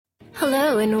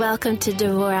Hello and welcome to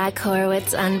Dvorak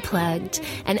Horowitz Unplugged,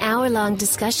 an hour-long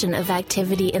discussion of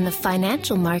activity in the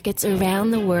financial markets around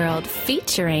the world,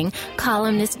 featuring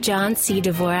columnist John C.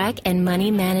 Dvorak and money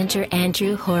manager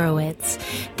Andrew Horowitz.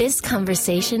 This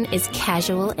conversation is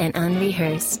casual and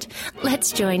unrehearsed.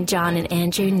 Let's join John and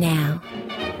Andrew now.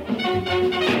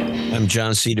 I'm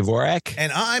John C. Dvorak.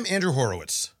 And I'm Andrew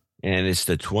Horowitz. And it's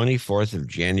the 24th of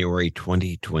January,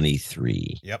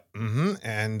 2023. Yep.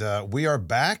 And we are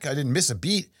back. I didn't miss a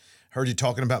beat. Heard you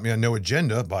talking about me on No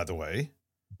Agenda, by the way.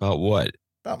 About what?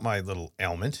 About my little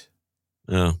ailment.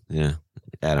 Oh, yeah.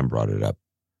 Adam brought it up.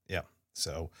 Yeah.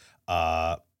 So,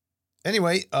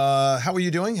 anyway, how are you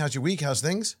doing? How's your week? How's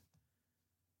things?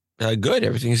 Good.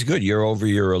 Everything's good. You're over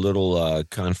your little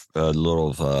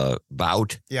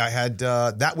bout. Yeah, I had,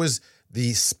 that was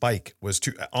the spike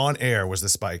on air was the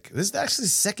spike. This is actually the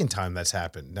second time that's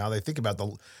happened. Now they think about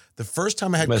the first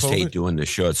time I had you must COVID. Hate doing the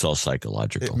show. It's all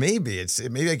psychological. Maybe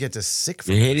I get to sick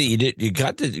from You hate it. You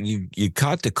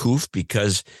caught the coof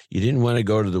because you didn't want to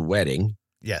go to the wedding.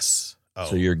 Yes. Oh.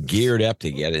 So you're geared up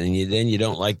to get it, and then you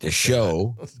don't like the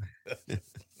show.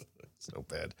 So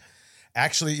bad.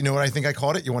 Actually, you know what I think I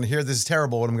caught it? You want to hear? This is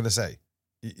terrible what I'm going to say.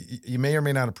 You may or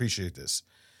may not appreciate this.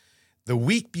 The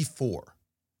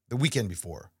weekend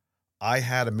before, I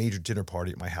had a major dinner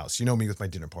party at my house. You know me with my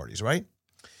dinner parties, right?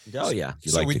 Oh, yeah.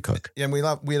 You like to cook. And we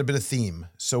had a bit of theme.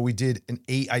 So I did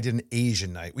an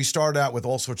Asian night. We started out with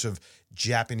all sorts of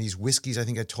Japanese whiskeys. I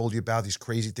think I told you about these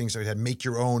crazy things. So we had make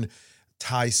your own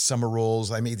Thai summer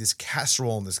rolls. I made this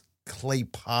casserole in this clay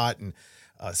pot and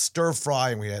stir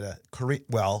fry. And we had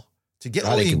to get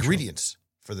all the ingredients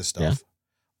for this stuff,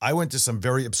 I went to some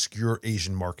very obscure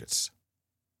Asian markets.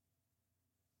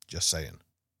 Just saying.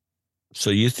 So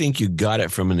you think you got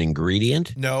it from an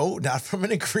ingredient? No, not from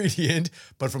an ingredient,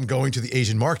 but from going to the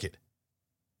Asian market.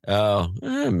 Oh,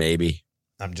 maybe.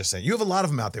 I'm just saying. You have a lot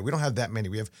of them out there. We don't have that many.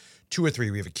 We have 2 or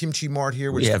 3. We have a kimchi mart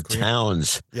here. We have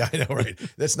towns. Yeah, I know, right?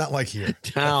 That's not like here.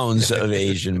 Towns of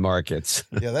Asian markets.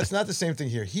 Yeah, that's not the same thing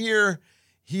here. Here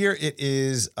it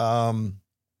is,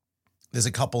 there's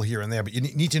a couple here and there, but you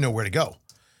need to know where to go.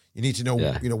 You need to know,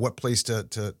 what place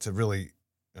to really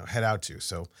head out to.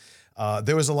 So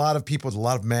there was a lot of people with a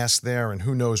lot of masks there, and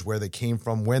who knows where they came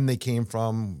from, when they came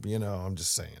from. I'm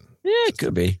just saying. Yeah, it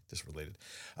could be. Just related.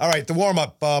 All right, the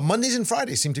warm-up. Mondays and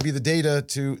Fridays seem to be the day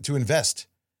to invest.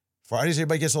 Fridays,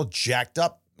 everybody gets all jacked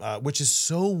up, which is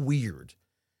so weird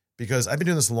because I've been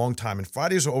doing this a long time, and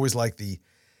Fridays are always like the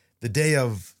day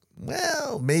of,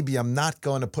 well, maybe I'm not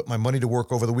going to put my money to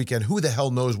work over the weekend. Who the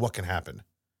hell knows what can happen?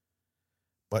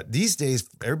 But these days,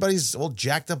 everybody's all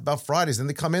jacked up about Fridays. Then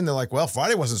they come in, they're like, well,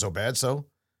 Friday wasn't so bad, so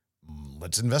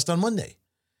let's invest on Monday.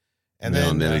 And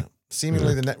then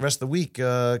seemingly the rest of the week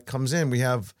comes in. We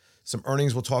have some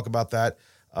earnings. We'll talk about that.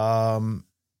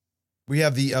 We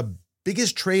have the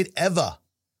biggest trade ever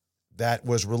that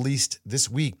was released this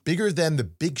week, bigger than The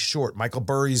Big Short, Michael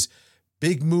Burry's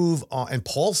big move and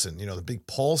Paulson, the big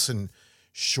Paulson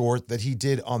short that he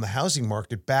did on the housing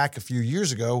market back a few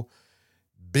years ago.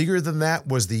 Bigger than that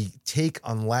was the take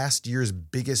on last year's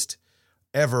biggest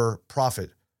ever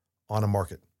profit on a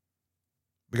market.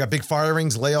 We got big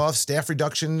firings, layoffs, staff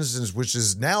reductions, which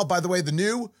is now, by the way, the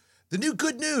new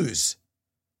good news.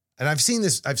 And I've seen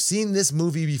this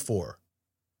movie before.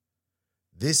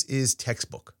 This is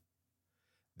textbook.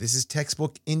 This is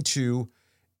textbook into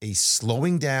a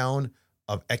slowing down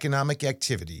of economic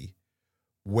activity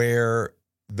where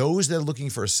those that are looking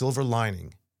for a silver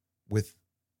lining with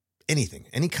anything,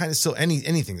 any kind of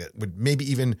anything that would maybe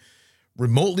even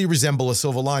remotely resemble a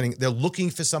silver lining, they're looking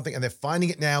for something and they're finding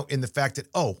it now in the fact that,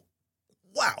 oh,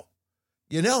 wow,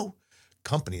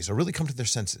 companies are really come to their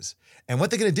senses. And what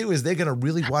they're going to do is they're going to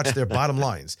really watch their bottom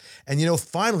lines. And,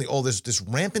 finally, all this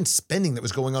rampant spending that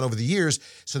was going on over the years,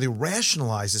 so they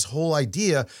rationalize this whole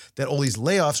idea that all these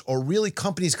layoffs are really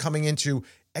companies coming into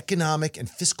economic and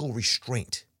fiscal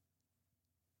restraint.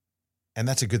 And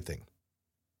that's a good thing.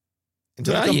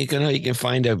 You can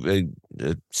find a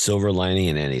silver lining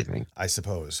in anything. I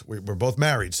suppose. We're both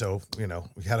married, so, we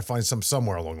had to find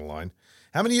somewhere along the line.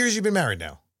 How many years have you been married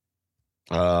now?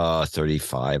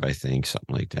 35, I think,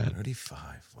 something like that.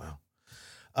 35,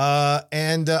 wow.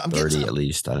 And I'm 30 at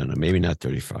least. I don't know. Maybe not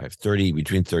 35. 30,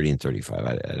 between 30 and 35.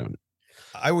 I don't.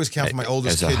 I always count for my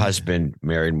oldest kid. As a husband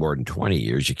married more than 20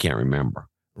 years, you can't remember.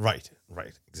 Right,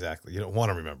 exactly. You don't want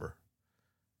to remember.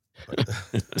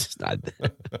 It's not.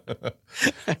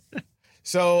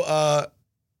 So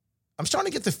I'm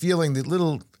starting to get the feeling,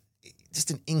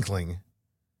 just an inkling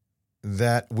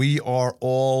that we are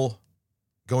all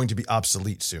going to be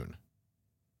obsolete soon.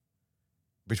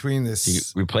 between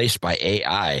this replaced by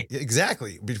AI.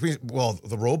 Exactly.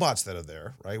 The robots that are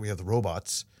there, right? We have the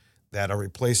robots that are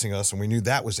replacing us, and we knew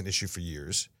that was an issue for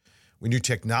years. We knew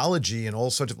technology and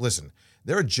all sorts of, listen,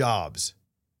 there are jobs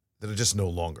that are just no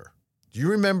longer. Do you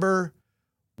remember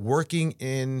working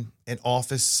in an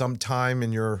office sometime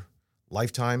in your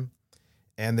lifetime,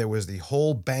 and there was the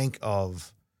whole bank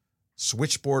of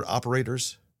switchboard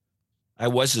operators? I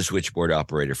was a switchboard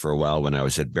operator for a while when I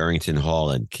was at Barrington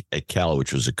Hall at Cal,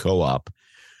 which was a co-op.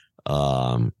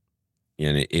 And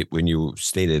when you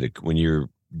stayed when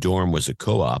your dorm was a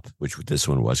co-op, which this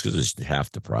one was, because it was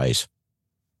half the price,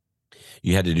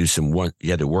 you had to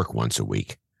you had to work once a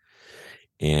week.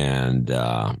 And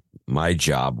my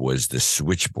job was the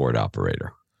switchboard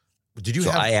operator.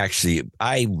 I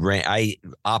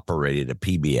operated a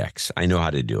PBX. I know how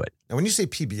to do it. Now, when you say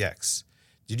PBX,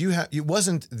 it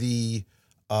wasn't the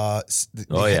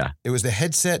it was the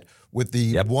headset with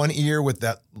the one ear with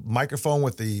that microphone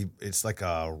it's like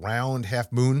a round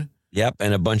half moon. Yep,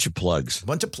 and a bunch of plugs.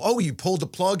 You pulled the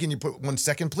plug and you put 1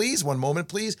 second, please, 1 moment,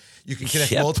 please. You can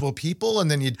connect multiple people, and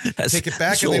then you'd take it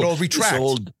back and they'd all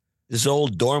retract. This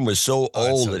old dorm was so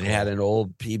old, it had an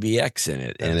old PBX in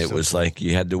it. And it was like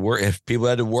you had to work, if people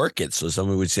had to work it. So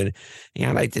someone would say,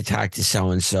 I'd like to talk to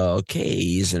so-and-so. Okay,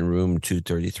 he's in room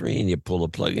 233. And you pull the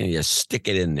plug in and you stick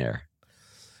it in there.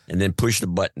 And then push the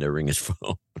button to ring his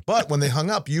phone. But when they hung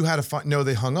up, you had to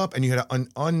they hung up and you had to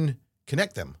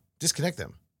unconnect them, disconnect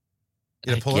them.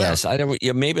 You had to pull it out.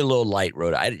 Maybe a little light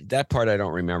rode. That part I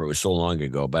don't remember. It was so long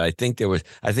ago. But I think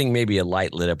maybe a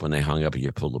light lit up when they hung up and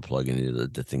you pulled the plug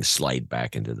and the thing slide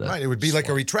back into the. Right. It would be like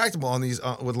a retractable on these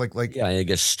with like. Yeah, I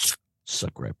guess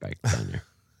suck right back down there.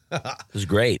 It was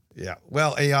great. Yeah.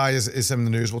 Well, AI is in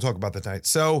the news. We'll talk about that tonight.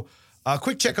 So.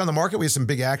 Quick check on the market. We had some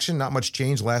big action. Not much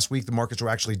change last week. The markets were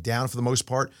actually down for the most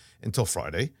part until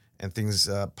Friday, and things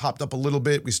popped up a little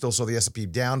bit. We still saw the S&P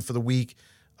down for the week,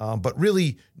 but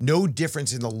really no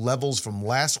difference in the levels from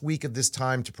last week at this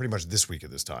time to pretty much this week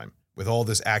at this time with all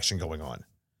this action going on.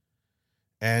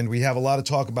 And we have a lot of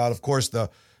talk about, of course, the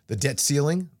debt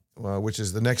ceiling, which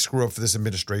is the next screw up for this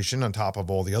administration on top of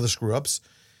all the other screw ups,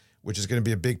 which is going to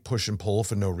be a big push and pull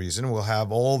for no reason. We'll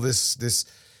have all this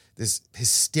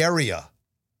hysteria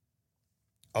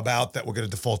about that we're going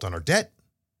to default on our debt,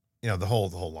 the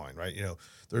whole line, right?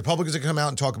 The Republicans are going to come out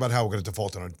and talk about how we're going to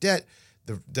default on our debt.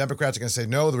 The Democrats are going to say,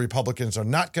 no, the Republicans are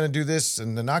not going to do this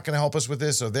and they're not going to help us with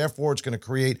this. So therefore, it's going to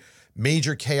create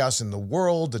major chaos in the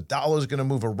world. The dollar is going to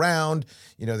move around.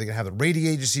 They're going to have the rating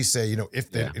agency say, if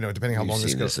they, depending how long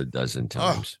this goes. This a dozen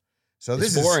times. So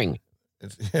this is boring.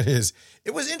 It is.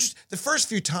 It was interesting. The first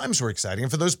few times were exciting.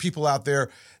 And for those people out there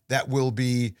that will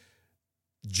be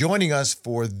joining us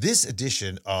for this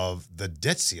edition of the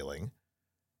debt ceiling,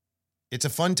 it's a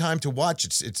fun time to watch.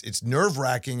 It's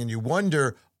nerve-wracking, and you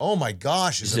wonder, oh my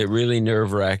gosh. Is it really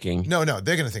nerve-wracking? No,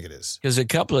 they're going to think it is. Because a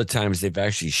couple of times they've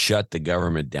actually shut the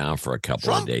government down for a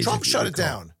couple of days. Trump shut it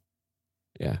down.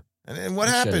 Yeah. And what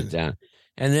happened? Shut it down.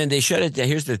 And then they shut it down.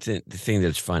 Here's the thing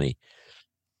that's funny.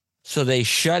 So they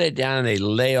shut it down and they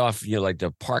lay off, like the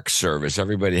park service.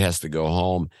 Everybody has to go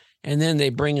home. And then they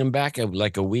bring them back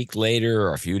like a week later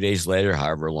or a few days later,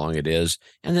 however long it is.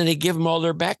 And then they give them all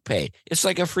their back pay. It's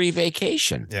like a free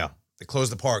vacation. Yeah. They close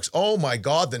the parks. Oh, my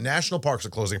God. The national parks are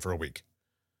closing for a week.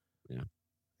 Yeah.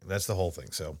 That's the whole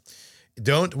thing. So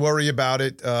don't worry about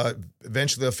it.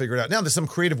 Eventually they'll figure it out. Now, there's some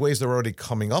creative ways they're already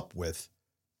coming up with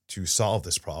to solve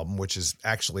this problem, which is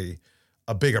actually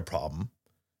a bigger problem.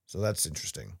 So that's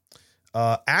interesting.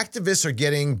 Activists are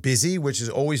getting busy, which is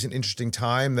always an interesting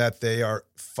time, that they are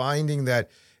finding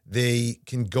that they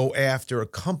can go after a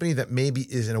company that maybe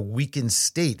is in a weakened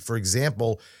state. For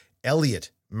example,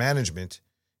 Elliott Management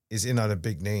is in on a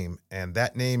big name, and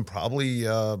that name probably,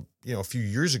 a few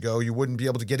years ago, you wouldn't be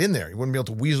able to get in there. You wouldn't be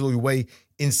able to weasel your way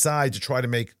inside to try to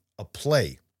make a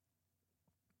play.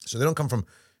 So they don't come from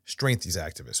strength, these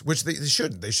activists, which they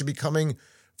shouldn't. They should be coming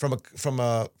from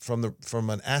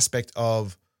an aspect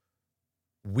of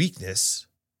weakness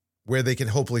where they can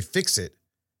hopefully fix it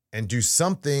and do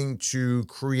something to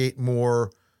create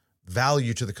more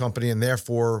value to the company and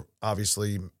therefore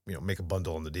obviously make a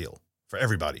bundle on the deal for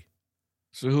everybody.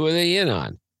 So who are they in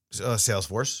on?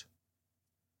 Salesforce.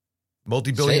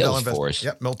 Multi-billion-dollar investment.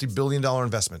 Yep, multi-billion-dollar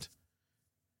investment.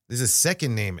 There's a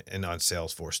second name in on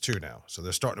Salesforce too now, so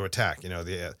they're starting to attack.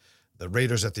 The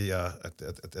raiders at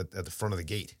the front of the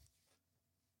gate.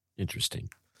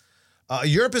 Interesting.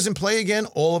 Europe is in play again.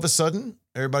 All of a sudden,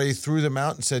 everybody threw them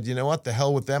out and said, you know what, the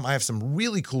hell with them. I have some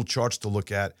really cool charts to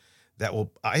look at that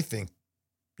I think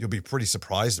you'll be pretty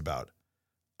surprised about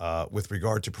with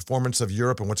regard to performance of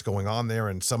Europe and what's going on there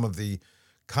and some of the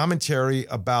commentary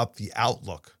about the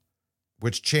outlook,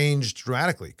 which changed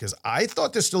dramatically because I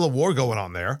thought there's still a war going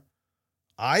on there.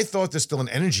 I thought there's still an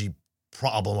energy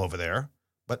problem over there,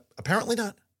 but apparently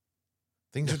not.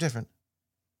 Things are different.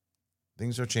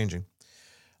 Things are changing.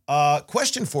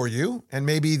 Question for you, and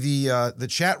maybe the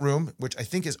chat room, which I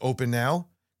think is open now.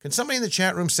 Can somebody in the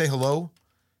chat room say hello?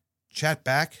 Chat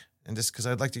back, and just because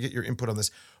I'd like to get your input on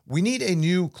this. We need a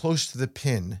new close to the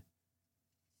pin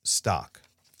stock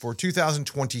for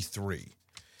 2023.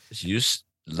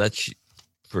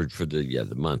 For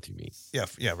the month, you mean? Yeah,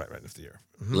 right, of the year.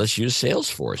 Mm-hmm. Let's use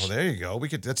Salesforce. Oh, there you go.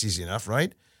 That's easy enough,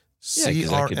 right? Yeah,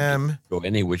 CRM go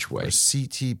any which way. or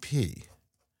CTP.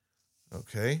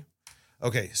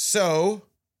 Okay, so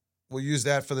we'll use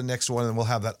that for the next one, and we'll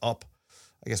have that up,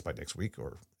 I guess, by next week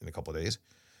or in a couple of days.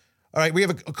 All right, we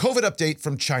have a COVID update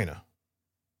from China.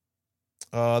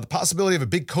 The possibility of a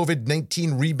big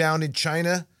COVID-19 rebound in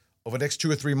China over the next 2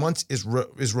 or 3 months is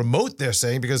remote, they're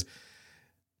saying, because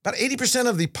about 80%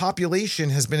 of the population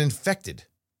has been infected.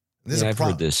 I've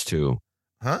heard this too.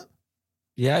 Huh?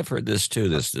 Yeah, I've heard this too.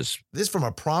 This from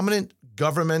a prominent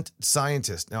government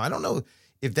scientist. Now, I don't know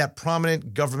if that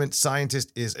prominent government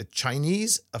scientist is a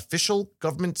Chinese official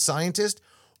government scientist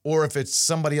or if it's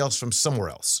somebody else from somewhere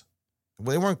else.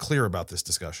 Well, they weren't clear about this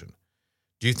discussion.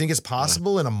 Do you think it's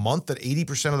possible in a month that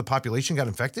 80% of the population got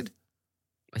infected?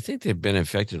 I think they've been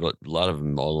infected, a lot of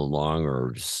them all along,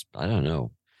 or just, I don't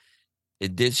know.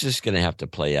 It's just going to have to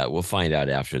play out. We'll find out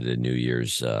after the New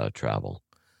Year's travel.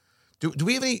 Do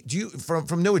we have any,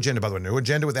 from No Agenda, by the way, No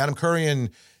Agenda with Adam Curry and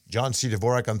John C.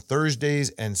 Dvorak on Thursdays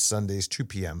and Sundays, 2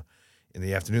 p.m. in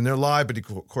the afternoon. They're live, but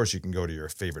of course you can go to your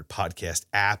favorite podcast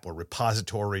app or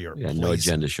repository or place.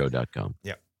 NoAgendaShow.com.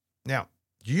 Yeah. Now,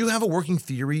 do you have a working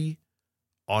theory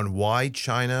on why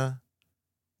China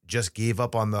just gave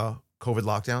up on the COVID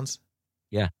lockdowns?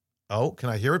 Yeah. Oh, can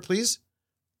I hear it, please?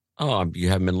 Oh, you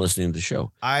haven't been listening to the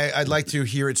show. I'd like to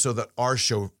hear it so that our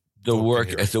show.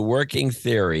 The working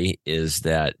theory is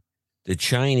that the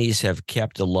Chinese have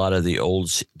kept a lot of the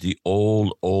old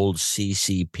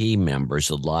CCP members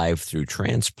alive through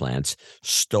transplants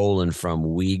stolen from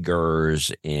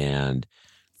Uyghurs and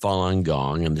Falun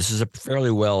Gong, and this is a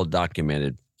fairly well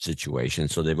documented situation.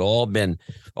 So they've all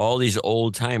these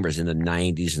old timers in the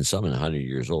 90s and some in 100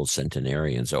 years old,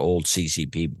 centenarians, old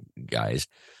CCP guys.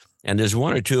 And there's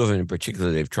one or two of them in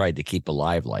particular they've tried to keep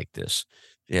alive like this.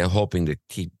 They're hoping to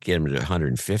get them to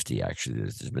 150, actually.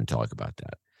 There's been talk about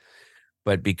that.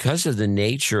 But because of the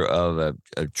nature of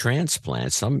a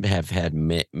transplant, some have had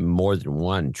more than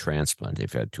one transplant.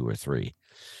 They've had 2 or 3.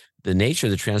 The nature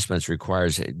of the transplants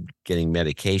requires getting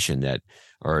medication that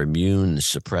are immune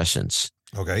suppressants.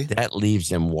 Okay. That leaves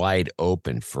them wide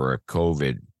open for a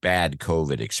bad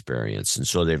COVID experience. And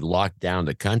so they've locked down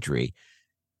the country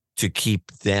to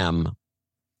keep them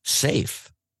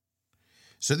safe.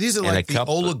 So these are like the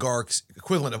oligarchs,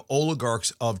 equivalent of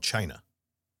oligarchs of China.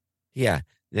 Yeah.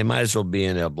 They might as well be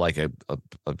in a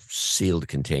sealed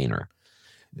container.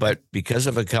 But because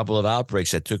of a couple of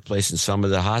outbreaks that took place in some of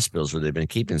the hospitals where they've been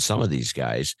keeping some of these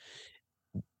guys,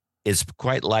 it's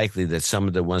quite likely that some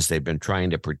of the ones they've been trying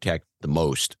to protect the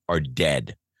most are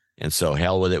dead. And so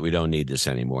hell with it, we don't need this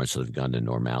anymore. So they've gone to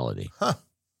normality. Huh.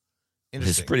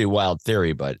 It's a pretty wild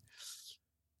theory, but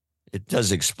it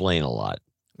does explain a lot.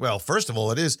 Well, first of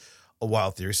all, it is a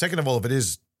wild theory. Second of all, if it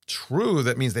is true,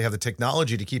 that means they have the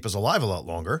technology to keep us alive a lot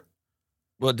longer.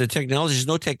 Well, the technology is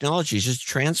no technology. It's just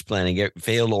transplanting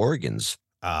failed organs.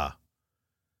 So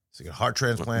you get heart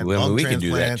transplant, we lung can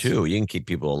do that transplant. too. You can keep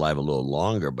people alive a little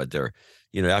longer, but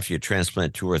after you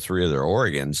transplant 2 or 3 of their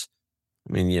organs,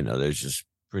 I mean, they're just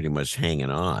pretty much hanging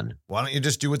on. Why don't you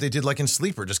just do what they did like in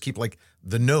Sleeper? Just keep like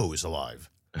the nose alive.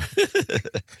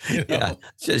 Yeah,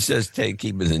 just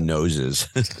keeping the noses.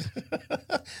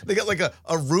 They got like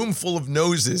a room full of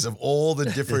noses of all the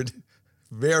different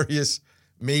various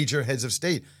major heads of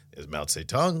state. There's Mao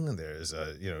Zedong, there's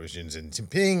Xi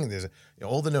Jinping, there's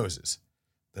all the noses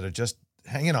that are just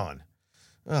hanging on.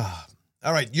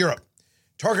 All right, Europe.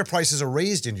 Target prices are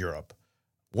raised in Europe.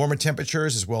 Warmer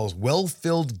temperatures as well as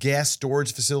well-filled gas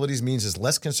storage facilities means there's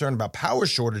less concern about power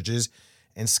shortages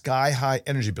and sky-high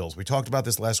energy bills. We talked about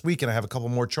this last week, and I have a couple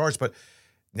more charts, but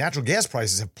natural gas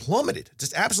prices have plummeted,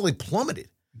 just absolutely plummeted.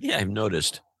 Yeah, I've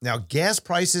noticed. Now, gas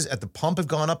prices at the pump have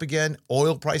gone up again.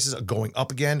 Oil prices are going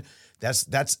up again.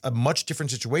 That's a much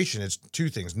different situation. It's 2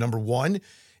 things. Number one,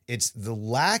 it's the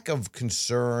lack of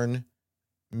concern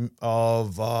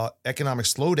of economic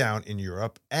slowdown in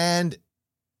Europe, and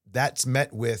that's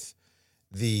met with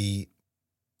the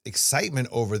excitement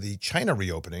over the China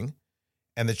reopening.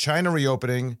 And the China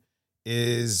reopening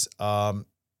is,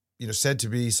 said to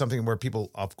be something where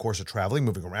people, of course, are traveling,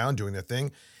 moving around, doing their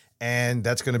thing. And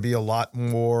that's going to be a lot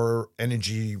more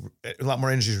energy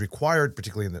is required,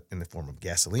 particularly in the form of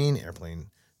gasoline, airplane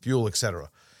fuel, et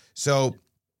cetera. So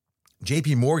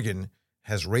JP Morgan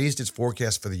has raised its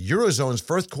forecast for the Eurozone's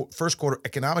first quarter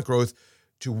economic growth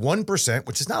to 1%,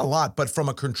 which is not a lot, but from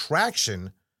a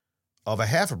contraction of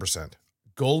 0.5%.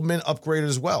 Goldman upgraded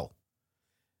as well.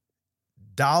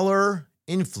 Dollar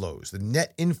inflows, the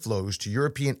net inflows to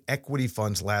European equity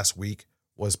funds last week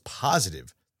was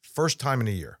positive, first time in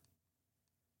a year.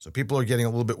 So people are getting a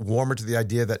little bit warmer to the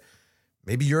idea that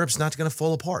maybe Europe's not going to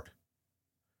fall apart.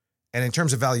 And in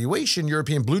terms of valuation,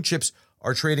 European blue chips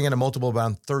are trading at a multiple of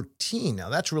around 13. Now,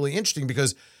 that's really interesting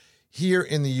because here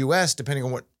in the U.S., depending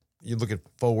on what you look at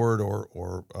forward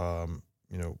or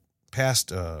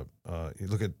past, you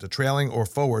look at the trailing or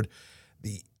forward,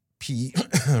 the P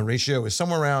ratio is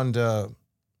somewhere around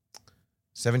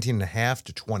 17.5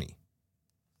 to 20.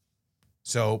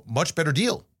 So much better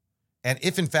deal. And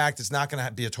if, in fact, it's not going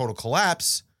to be a total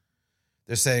collapse,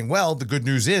 they're saying, well, the good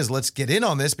news is let's get in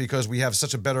on this because we have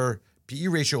such a better PE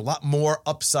ratio, a lot more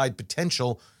upside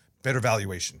potential, better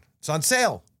valuation. It's on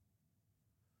sale.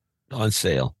 On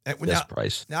sale. Best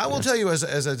price. Now, I will tell you as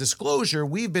a disclosure,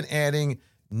 we've been adding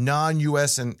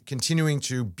non-U.S. and continuing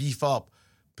to beef up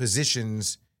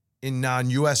positions in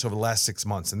non-U.S. over the last 6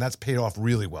 months, and that's paid off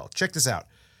really well. Check this out.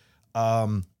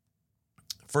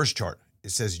 First chart,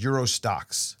 it says Euro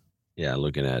stocks. Yeah,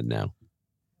 looking at it now.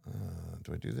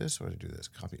 Do I do this or do I do this?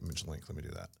 Copy image link. Let me do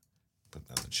that. Put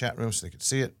that in the chat room so they can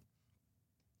see it.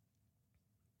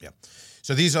 Yeah.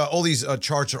 So these all these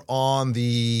charts are on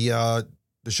the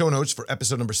show notes for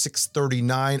episode number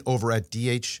 639 over at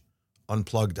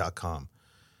dhunplug.com.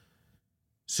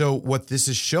 So what this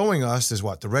is showing us is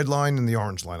what? The red line and the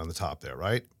orange line on the top there,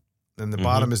 right? And the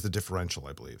bottom is the differential,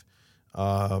 I believe,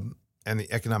 and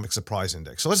the economic surprise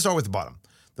index. So let's start with the bottom.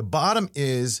 The bottom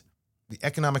is the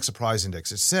economic surprise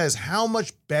index. It says how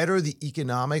much better the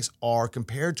economics are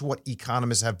compared to what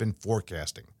economists have been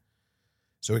forecasting.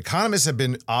 So economists have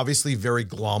been obviously very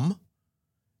glum.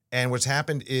 And what's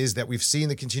happened is that we've seen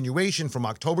the continuation from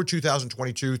October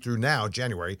 2022 through now,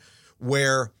 January,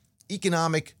 where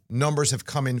economic numbers have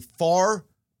come in far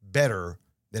better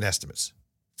than estimates.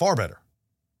 Far better.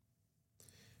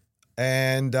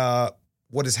 And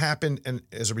what has happened, and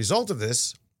as a result of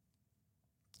this,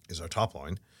 is our top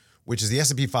line, which is the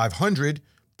S&P 500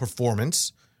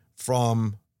 performance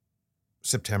from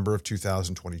September of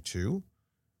 2022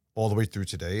 all the way through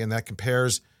today. And that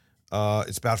compares,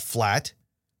 it's about flat,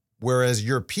 whereas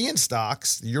European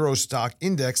stocks, the Euro stock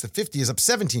index, the 50 is up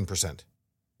 17%.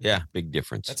 Yeah, big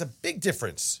difference. That's a big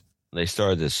difference. They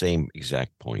started the same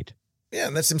exact point. Yeah,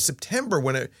 and that's in September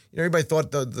when everybody thought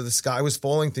the sky was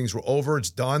falling, things were over, it's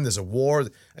done, there's a war.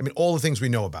 I mean, all the things we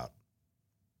know about.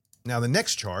 Now, the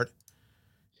next chart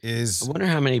is... I wonder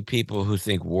how many people who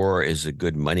think war is a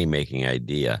good money-making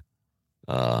idea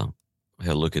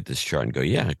he'll look at this chart and go,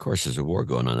 yeah, of course there's a war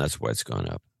going on. That's why it's gone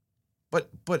up. But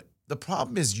the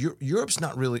problem is Europe's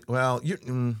not really... Well, I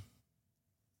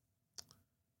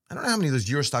don't know how many of those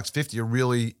Euro stocks 50 are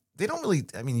really... They don't really...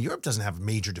 I mean, Europe doesn't have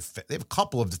major defense. They have a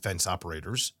couple of defense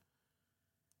operators.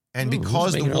 And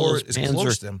because the war is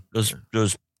close to them...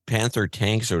 Those Panther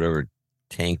tanks or whatever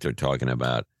tank they're talking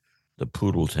about, the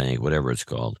Poodle tank, whatever it's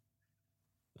called,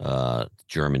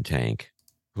 German tank.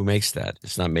 Who makes that?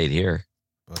 It's not made here.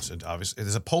 Well, obviously,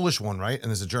 there's a Polish one, right? And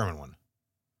there's a German one.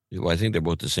 Well, I think they're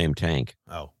both the same tank.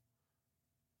 Oh.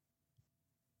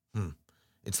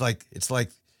 It's like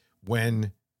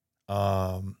when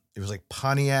it was like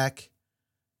Pontiac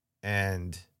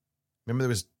and remember there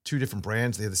was two different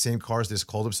brands. They had the same cars. They just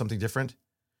called them something different.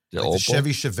 The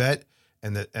Chevy Chevette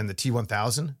and the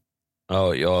T1000.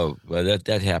 Oh, well,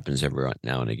 that happens every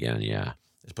now and again. Yeah,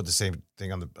 just put the same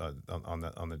thing on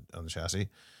the chassis.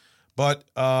 But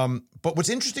what's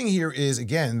interesting here is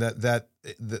again that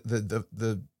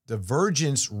the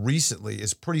divergence recently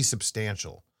is pretty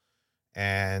substantial,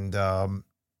 and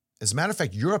as a matter of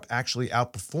fact, Europe actually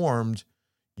outperformed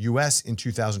U.S. in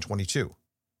 2022.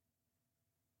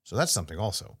 So that's something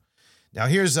also. Now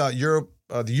here's Europe.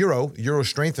 The euro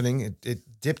strengthening. It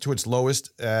dipped to its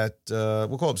lowest at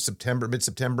we'll call it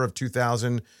mid-September of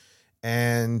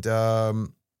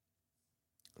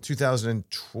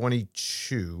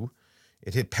 2022.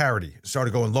 It hit parity. It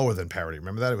started going lower than parity.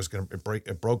 Remember that?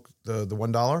 It broke the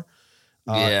 $1.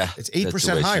 Yeah, it's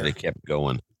 8% higher. They kept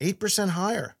going 8%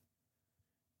 higher.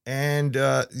 And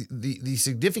the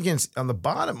significance on the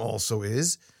bottom also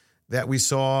is that we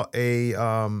saw a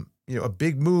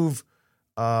big move.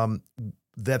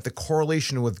 That the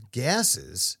correlation with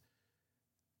gases,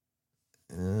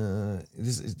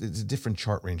 it's a different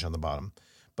chart range on the bottom.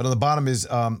 But on the bottom is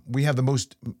we have the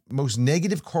most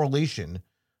negative correlation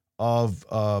of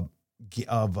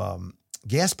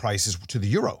gas prices to the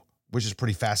euro, which is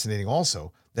pretty fascinating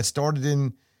also. That started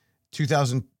in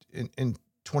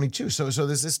 2022. So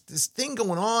there's this thing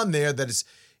going on there that is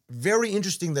very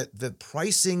interesting, that the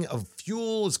pricing of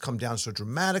fuel has come down so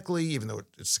dramatically, even though it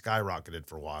skyrocketed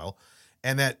for a while.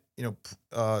 And that,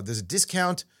 there's a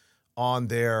discount on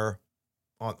their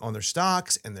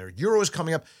stocks, and their euro is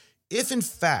coming up. If in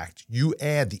fact you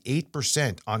add the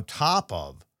 8% on top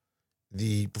of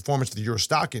the performance of the Euro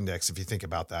Stock Index, if you think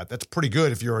about that, that's pretty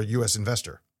good if you're a U.S.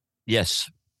 investor. Yes.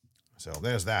 So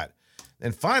there's that.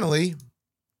 And finally,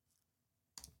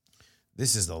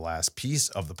 this is the last piece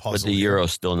of the puzzle. But the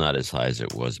euro's still not as high as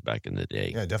it was back in the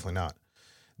day. Yeah, definitely not.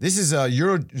 This is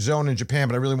Eurozone in Japan,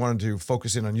 but I really wanted to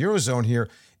focus in on Eurozone here.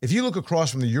 If you look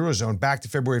across from the Eurozone back to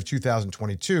February of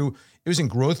 2022, it was in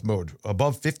growth mode.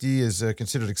 Above 50 is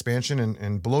considered expansion,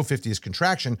 and below 50 is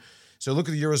contraction. So look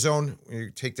at the Eurozone. You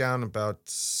take down about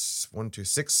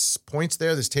 6 points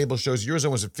there. This table shows Eurozone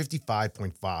was at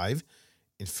 55.5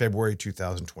 in February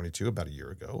 2022, about a year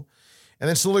ago. And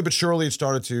then slowly but surely it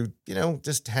started to,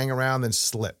 just hang around and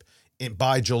slip.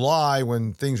 By July,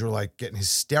 when things were like getting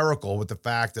hysterical with the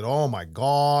fact that, oh my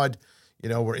God,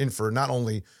 we're in for not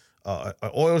only an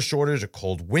oil shortage, a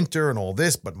cold winter and all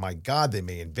this, but my God, they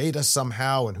may invade us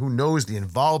somehow. And who knows, the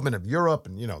involvement of Europe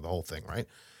and, the whole thing, right?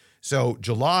 So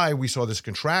July, we saw this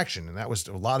contraction, and that was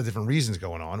a lot of different reasons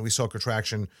going on. We saw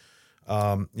contraction,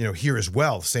 here as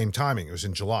well, same timing. It was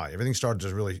in July. Everything started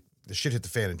to really, the shit hit the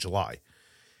fan in July.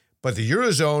 But the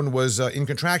Eurozone was in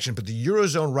contraction. But the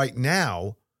Eurozone right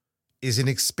now is in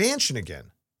expansion again.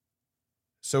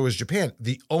 So is Japan.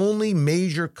 The only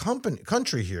major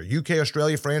country here, UK,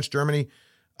 Australia, France, Germany.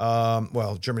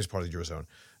 Germany's part of the Eurozone.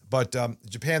 But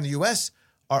Japan, the US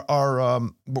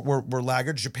were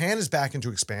laggards. Japan is back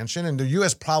into expansion, and the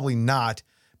US probably not,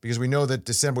 because we know that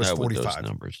December was 45. With those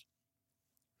numbers.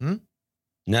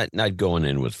 Not going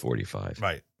in with 45.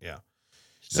 Right, yeah.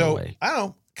 No way. I don't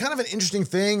know, kind of an interesting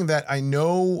thing that I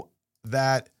know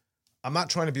that I'm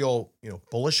not trying to be all,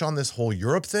 bullish on this whole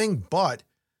Europe thing, but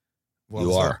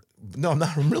you are. No, I'm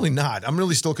not. I'm really not. I'm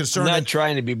really still concerned. I'm not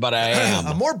trying to be, but I am.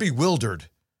 I'm more bewildered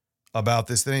about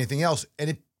this than anything else. And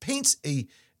it paints a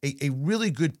really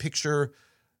good picture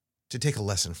to take a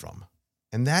lesson from.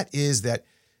 And that is that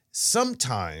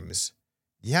sometimes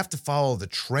you have to follow the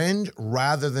trend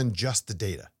rather than just the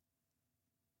data.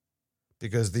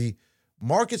 Because the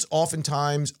markets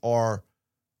oftentimes are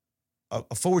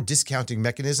a forward discounting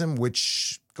mechanism,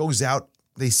 which goes out,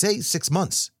 they say, 6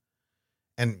 months.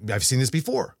 And I've seen this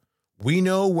before. We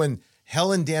know when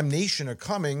hell and damnation are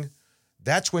coming,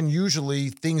 that's when usually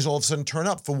things all of a sudden turn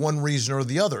up for one reason or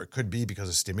the other. It could be because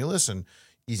of stimulus and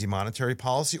easy monetary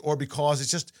policy, or because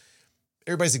it's just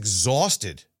everybody's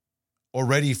exhausted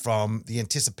already from the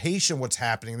anticipation of what's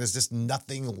happening. There's just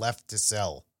nothing left to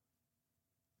sell.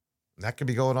 And that could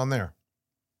be going on there.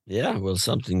 Yeah, well,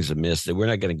 something's amiss. We're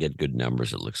not going to get good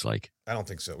numbers, it looks like. I don't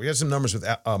think so. We had some numbers with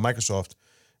Microsoft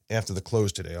after the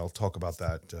close today. I'll talk about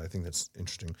that. I think that's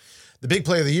interesting. The big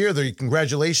play of the year,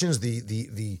 congratulations,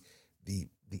 the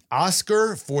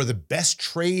Oscar for the best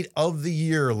trade of the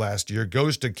year last year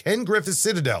goes to Ken Griffith's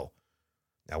Citadel.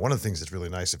 Now, one of the things that's really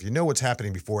nice, if you know what's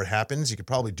happening before it happens, you could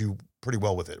probably do pretty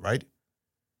well with it, right?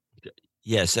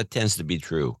 Yes, that tends to be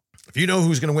true. If you know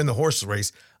who's going to win the horse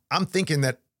race, I'm thinking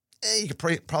that you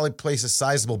could probably place a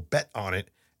sizable bet on it,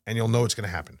 and you'll know it's going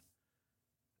to happen,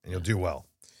 and you'll do well.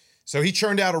 So he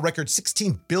churned out a record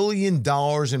 $16 billion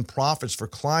in profits for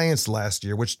clients last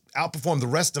year, which outperformed the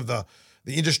rest of the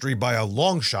industry by a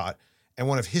long shot, and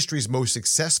one of history's most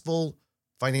successful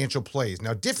financial plays.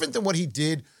 Now, different than what he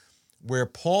did, where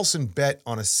Paulson bet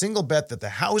on a single bet that the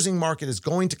housing market is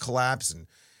going to collapse, and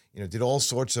did all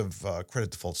sorts of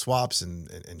credit default swaps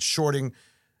and shorting.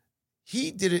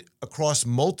 He did it across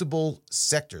multiple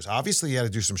sectors. Obviously, he had to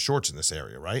do some shorts in this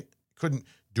area, right? Couldn't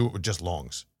do it with just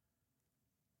longs.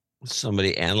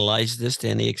 Somebody analyzed this to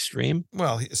any extreme?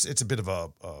 Well, it's a bit of a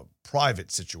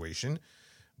private situation,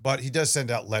 but he does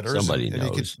send out letters. Somebody and knows.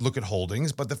 he could look at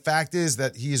holdings. But the fact is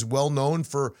that he is well known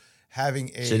for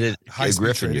having a high-speed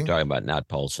Griffin, trading. you're talking about, not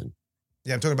Paulson.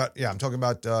 Yeah, I'm talking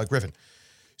about Griffin.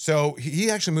 So he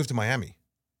actually moved to Miami.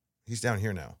 He's down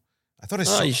here now. I thought I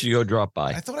saw. You should go drop by.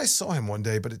 I thought I saw him one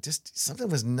day, but it just something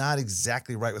was not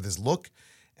exactly right with his look,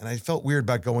 and I felt weird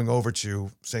about going over to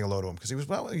saying hello to him because he was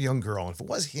a young girl, and if it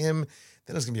was him,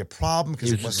 then it was gonna be a problem because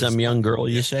He was some young girl,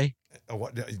 you say? A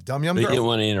dumb young But girl. you didn't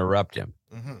want to interrupt him.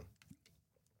 Mm-hmm.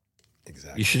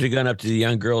 Exactly. You should have gone up to the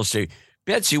young girl and say,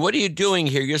 "Betsy, what are you doing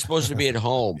here? You're supposed to be at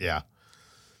home." Yeah.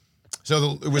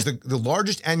 So it was the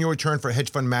largest annual return for a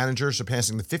hedge fund manager,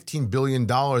 surpassing the $15 billion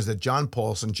that John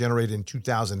Paulson generated in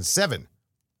 2007.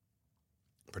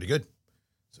 Pretty good.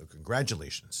 So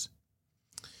congratulations.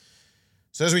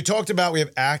 So as we talked about, we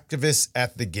have activists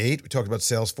at the gate. We talked about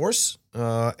Salesforce.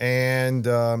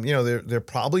 They're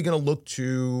probably going to look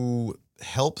to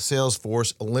help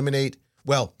Salesforce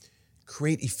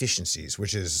create efficiencies,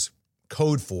 which is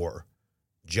code for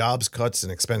jobs cuts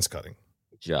and expense cutting.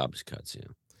 Jobs cuts, yeah.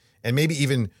 And maybe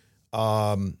even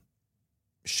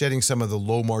shedding some of the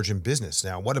low margin business.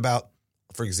 Now, what about,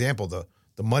 for example, the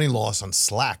money loss on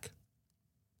Slack?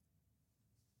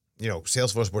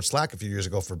 Salesforce bought Slack a few years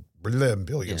ago for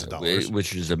billions of dollars.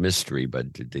 Which is a mystery,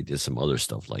 but they did some other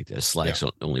stuff like that. Slack's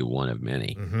only one of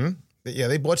many. Mm-hmm. Yeah,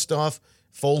 they bought stuff,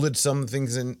 folded some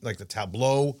things in, like the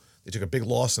Tableau. They took a big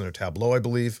loss on their Tableau, I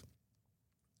believe,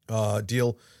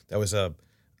 deal. That was a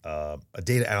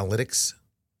data analytics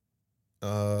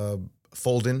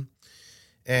fold-in.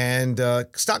 And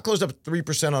stock closed up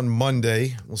 3% on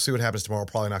Monday. We'll see what happens tomorrow.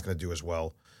 Probably not going to do as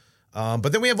well.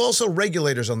 But then we have also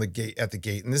regulators at the gate.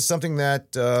 And this is something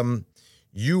that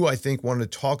I think,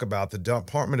 wanted to talk about. The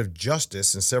Department of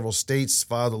Justice in several states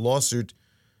filed a lawsuit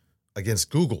against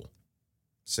Google,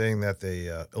 saying that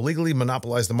they illegally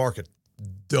monopolized the market.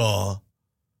 Duh.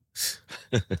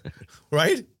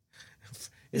 Right?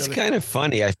 It's kind of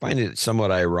funny. I find it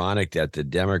somewhat ironic that the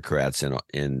Democrats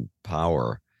in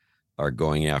power are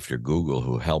going after Google,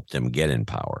 who helped them get in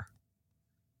power.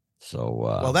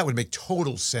 So, that would make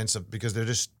total sense because they're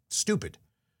just stupid.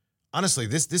 Honestly,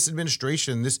 this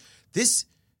administration, this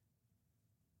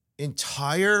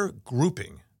entire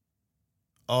grouping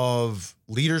of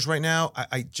leaders right now,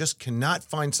 I just cannot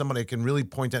find somebody I can really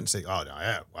point at and say, "Oh,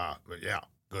 yeah, wow, yeah,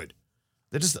 good."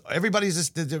 Everybody's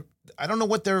just. I don't know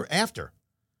what they're after.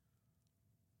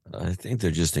 I think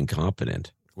they're just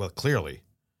incompetent. Well, clearly,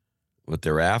 what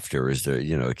they're after is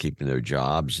they're keeping their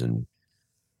jobs and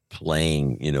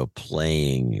playing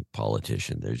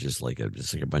politician. They're just like a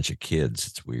bunch of kids.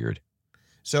 It's weird.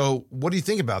 So what do you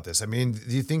think about this? I mean,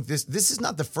 do you think this is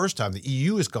not the first time the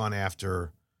EU has gone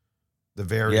after the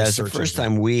various? Yeah, it's the first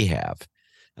time we have.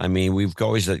 I mean, we've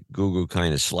always let Google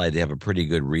kind of slide. They have a pretty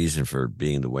good reason for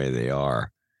being the way they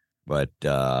are, but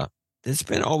it's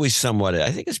been always somewhat.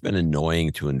 I think it's been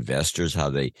annoying to investors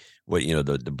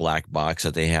the black box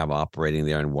that they have operating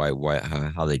there,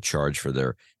 and how they charge for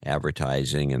their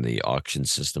advertising and the auction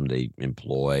system they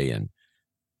employ, and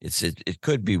it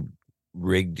could be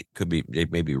rigged. They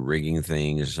may be rigging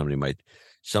things.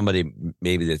 Somebody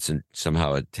maybe that's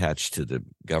somehow attached to the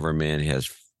government has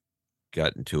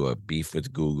gotten to a beef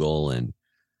with Google, and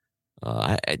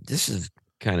this is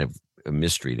kind of a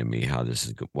mystery to me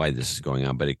why this is going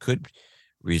on, but it could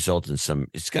result in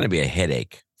it's going to be a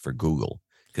headache for Google,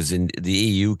 because in the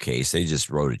EU case, they just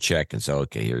wrote a check and said,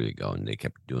 okay, here you go. And they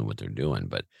kept doing what they're doing,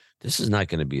 but this is not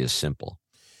going to be as simple.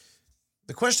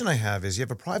 The question I have is, you have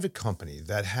a private company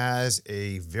that has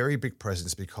a very big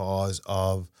presence because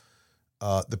of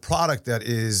the product that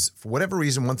is, for whatever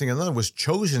reason, one thing or another, was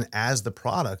chosen as the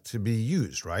product to be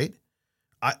used, right?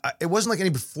 It wasn't like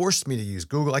anybody forced me to use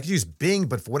Google. I could use Bing,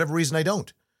 but for whatever reason, I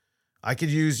don't. I could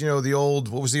use, the old,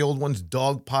 what was the old ones?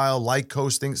 Dogpile,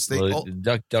 Lycos things.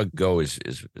 DuckDuckGo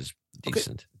is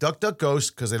decent. Okay. DuckDuckGo,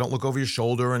 because they don't look over your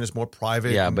shoulder and it's more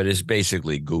private. Yeah, but it's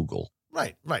basically Google.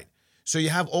 Right. So you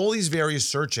have all these various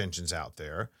search engines out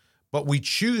there, but we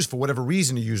choose for whatever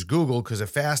reason to use Google because they're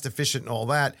fast, efficient, and all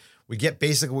that. We get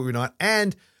basically what we want.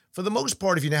 And for the most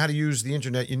part, if you know how to use the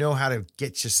internet, you know how to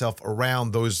get yourself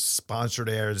around those sponsored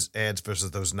ads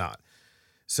versus those not.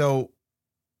 So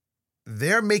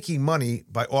they're making money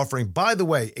by offering, by the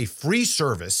way, a free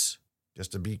service,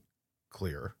 just to be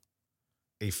clear,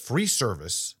 a free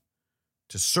service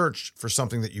to search for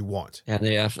something that you want. And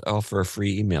they offer a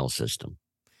free email system.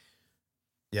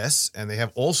 Yes, and they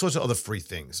have all sorts of other free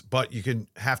things, but you can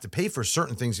have to pay for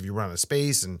certain things if you run out of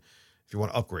space and if you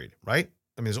want to upgrade, right?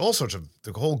 I mean, there's all sorts of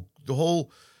the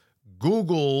whole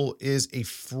Google is a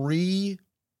free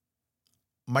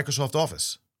Microsoft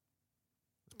Office,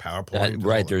 PowerPoint,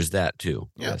 right? There's that too.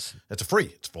 Yeah, yes, that's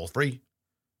it's full free,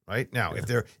 right? Now, if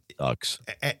they're sucks,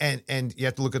 and you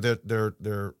have to look at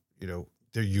their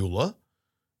EULA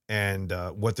and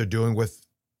what they're doing with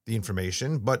the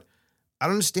information, but I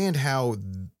don't understand how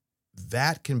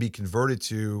that can be converted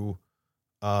to.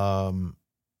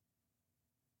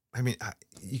 I mean,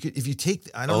 if you take,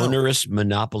 I don't know. Onerous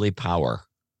monopoly power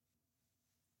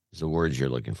is the words you're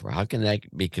looking for. How can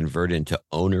that be converted into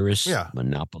onerous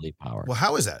monopoly power? Well,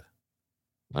 how is that?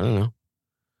 I don't know.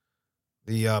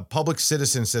 The Public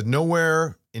Citizen said,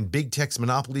 nowhere in big tech's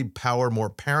monopoly power more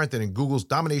apparent than in Google's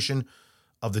domination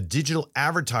of the digital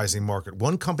advertising market.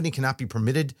 One company cannot be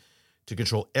permitted to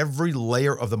control every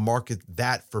layer of the market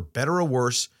that, for better or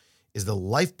worse, is the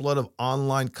lifeblood of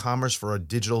online commerce for our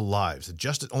digital lives.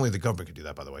 Only the government can do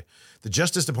that, by the way. The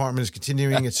Justice Department is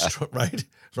continuing its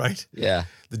right. Yeah,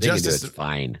 The they Justice can do it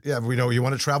fine. Yeah, we know you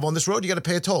want to travel on this road, you got to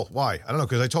pay a toll. Why? I don't know,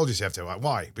 because I told you you have to.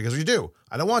 Why? Because you do.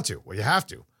 I don't want to. Well, you have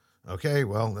to. Okay,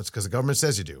 well, that's because the government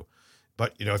says you do.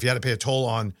 But if you had to pay a toll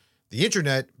on the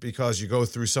internet because you go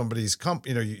through somebody's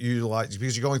you utilize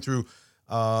because you're going through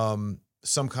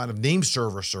some kind of name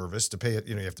server service to pay it.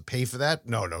 You have to pay for that.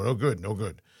 No good.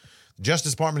 The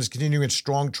Justice Department is continuing its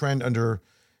strong trend under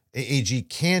AAG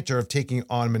Cantor of taking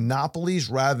on monopolies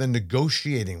rather than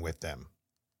negotiating with them.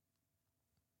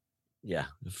 Yeah.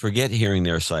 Forget hearing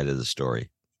their side of the story.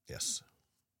 Yes.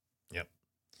 Yep.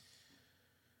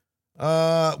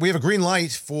 We have a green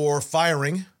light for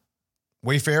firing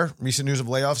Wayfair. Recent news of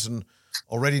layoffs and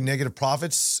already negative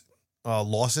profits,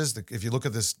 losses. If you look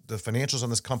at the financials on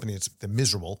this company, they're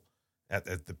miserable.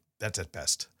 That's at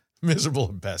best. Miserable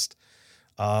at best.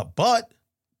 But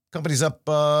company's up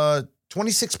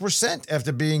 26%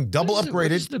 after being double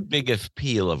upgraded. What's the big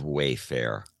appeal of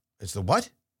Wayfair? It's the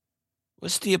what?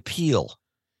 What's the appeal?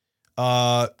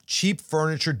 Cheap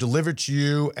furniture delivered to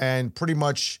you and pretty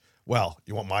much, well,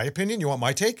 you want my opinion? You want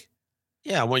my take?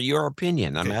 Yeah, I want your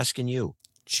opinion. I'm Okay. asking you.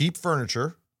 Cheap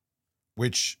furniture,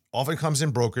 which often comes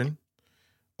in broken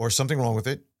or something wrong with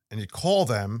it, and you call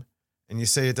them and you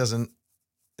say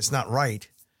it's not right.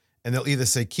 And they'll either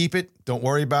say, keep it, don't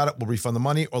worry about it, we'll refund the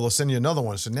money, or they'll send you another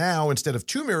one. So now instead of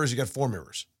 2 mirrors, you got 4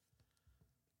 mirrors.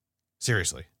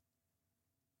 Seriously.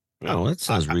 Oh, that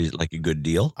sounds like a good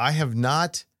deal. I have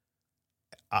not,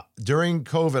 during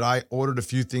COVID, I ordered a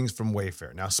few things from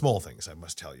Wayfair. Now, small things, I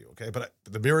must tell you, okay? But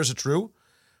the mirrors are true.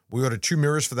 We ordered 2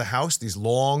 mirrors for the house, these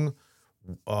long,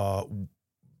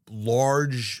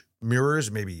 large mirrors,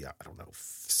 maybe,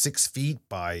 6 feet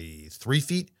by 3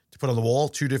 feet. To put on the wall,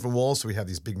 2 different walls. So we have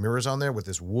these big mirrors on there with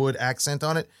this wood accent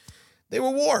on it. They were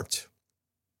warped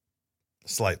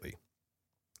slightly.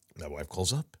 My wife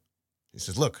calls up. She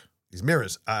says, look, these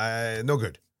mirrors, no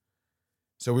good.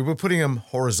 So we were putting them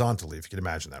horizontally, if you can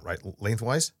imagine that, right?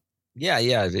 Lengthwise. Yeah.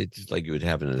 It's like you would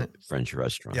have in a French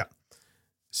restaurant. Yeah.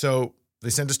 So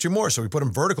they sent us 2 more. So we put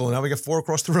them vertical, and now we got 4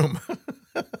 across the room.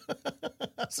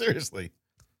 Seriously.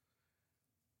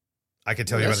 I could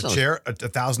tell you about a chair, a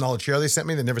 $1,000 chair they sent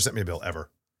me. They never sent me a bill ever.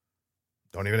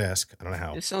 Don't even ask. I don't know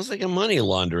how. It sounds like a money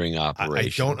laundering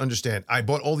operation. I don't understand. I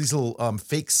bought all these little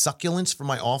fake succulents for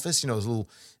my office. Those little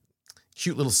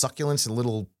cute little succulents and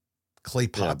little clay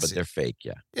pots. Yeah, but they're fake.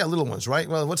 Yeah. Yeah, little ones, right?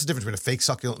 Well, what's the difference between a fake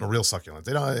succulent and a real succulent?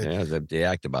 They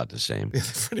act about the same.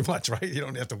 Pretty much, right? You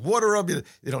don't have to water them.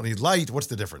 You don't need light. What's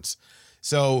the difference?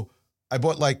 So I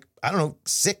bought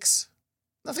 6.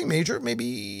 Nothing major,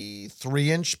 maybe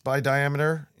 3-inch by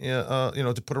diameter,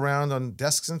 to put around on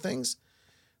desks and things.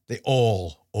 They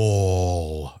all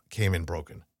came in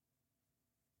broken.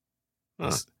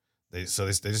 Huh. They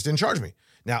just didn't charge me.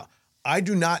 Now, I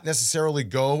do not necessarily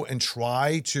go and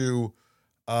try to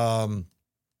go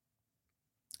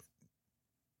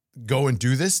and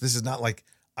do this. This is not like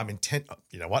I'm intent.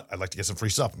 You know what? I'd like to get some free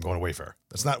stuff. I'm going to Wayfair.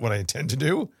 That's not what I intend to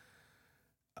do.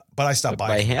 But I stopped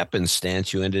buying. By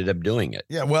happenstance, you ended up doing it.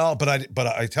 Yeah, well, but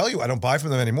I tell you, I don't buy from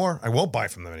them anymore. I won't buy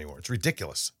from them anymore. It's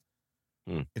ridiculous.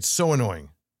 It's so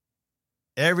annoying.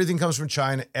 Everything comes from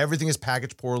China. Everything is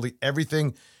packaged poorly.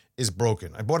 Everything is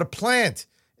broken. I bought a plant.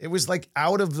 It was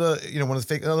out of the, one of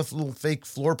the another little fake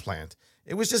floor plant.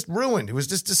 It was just ruined. It was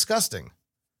just disgusting.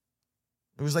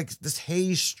 It was like this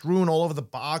haze strewn all over the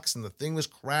box, and the thing was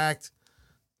cracked.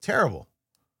 Terrible.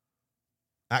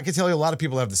 I can tell you a lot of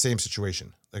people have the same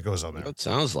situation that goes on there. It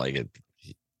sounds like it.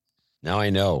 Now I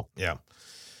know. Yeah.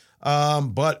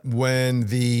 But when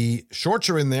the shorts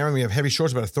are in there, and we have heavy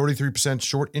shorts, about a 33%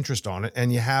 short interest on it,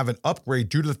 and you have an upgrade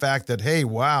due to the fact that, hey,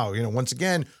 wow, once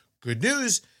again, good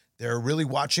news, they're really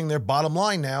watching their bottom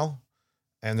line now,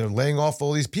 and they're laying off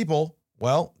all these people.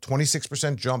 Well,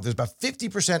 26% jump. There's about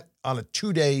 50% on a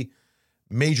 2-day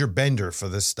major bender for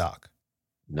this stock.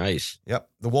 Nice. Yep.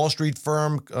 The Wall Street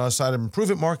firm cited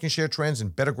improvement market share trends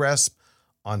and better grasp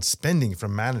on spending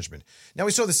from management. Now,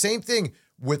 we saw the same thing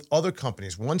with other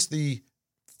companies. Once the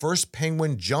first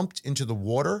penguin jumped into the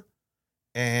water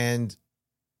and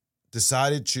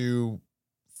decided to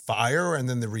fire, and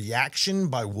then the reaction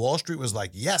by Wall Street was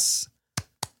like, yes,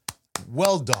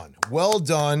 well done. Well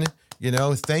done.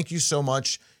 Thank you so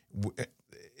much.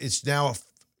 It's now,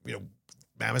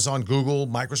 Amazon, Google,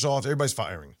 Microsoft, everybody's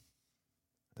firing.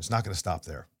 It's not going to stop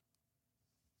there.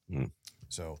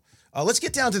 So let's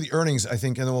get down to the earnings, I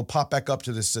think, and then we'll pop back up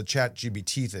to this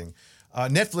ChatGPT thing.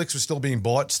 Netflix was still being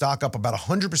bought, stock up about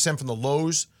 100% from the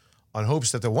lows on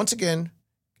hopes that they'll once again,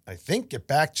 I think, get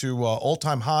back to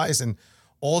all-time highs and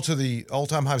all to the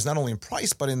all-time highs, not only in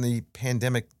price, but in the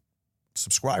pandemic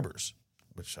subscribers,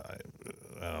 which I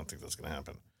don't think that's going to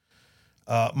happen.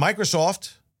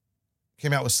 Microsoft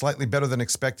came out with slightly better than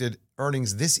expected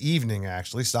earnings this evening,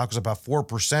 actually. Stock was about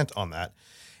 4% on that.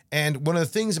 And one of the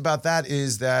things about that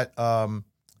is that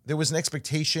there was an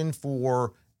expectation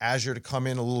for Azure to come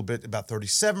in a little bit, about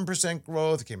 37%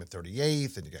 growth. It came at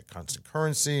 38th, and you got constant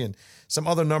currency and some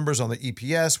other numbers on the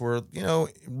EPS were,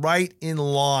 right in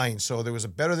line. So there was a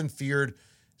better than feared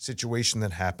situation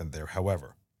that happened there.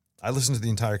 However, I listened to the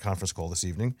entire conference call this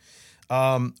evening.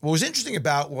 What was interesting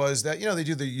about was that, they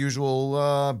do the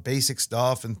usual basic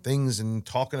stuff and things and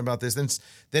talking about this.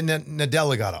 Then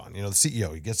Nadella got on, the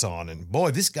CEO, he gets on, and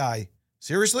boy, this guy,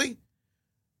 seriously,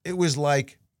 it was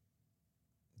like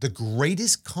the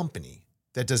greatest company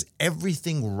that does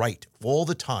everything right all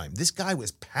the time. This guy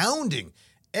was pounding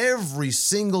every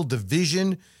single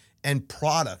division and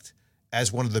product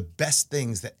as one of the best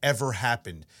things that ever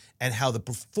happened, and how the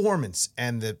performance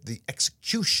and the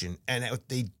execution and what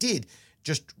they did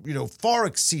just, far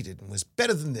exceeded and was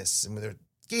better than this, and they're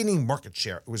gaining market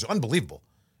share. It was unbelievable.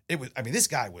 This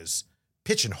guy was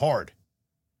pitching hard,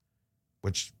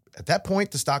 which at that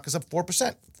point, the stock is up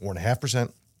 4%,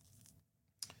 4.5%.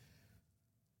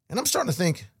 And I'm starting to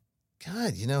think,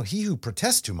 God, he who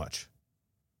protests too much,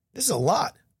 this is a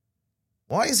lot.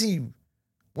 What is he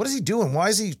doing? Why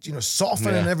is he,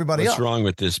 softening everybody what's up? What's wrong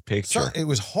with this picture? It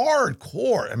was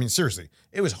hardcore. Seriously,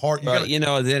 it was hard.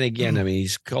 Then again,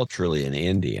 he's culturally an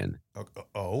Indian.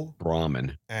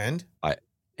 Brahmin. And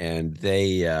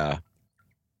they, a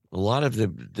lot of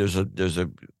there's a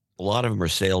lot of them are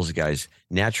sales guys,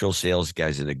 natural sales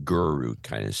guys in a guru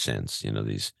kind of sense.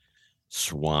 These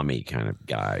Swami kind of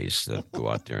guys that go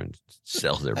out there and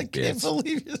sell their bits. I can't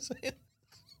believe you're saying.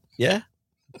 Yeah.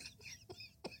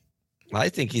 I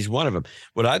think he's one of them.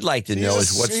 What I'd like to know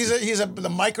is what's the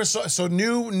Microsoft. So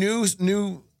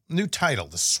new title,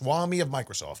 the Swami of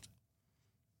Microsoft.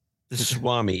 The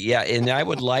Swami, yeah. And I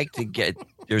would like to get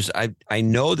I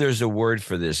know there's a word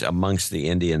for this amongst the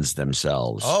Indians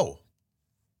themselves. Oh,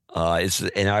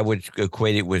 and I would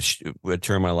equate it with a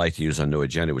term I like to use on No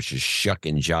Agenda, which is shuck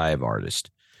and jive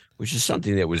artist, which is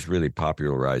something that was really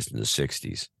popularized in the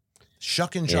 60s.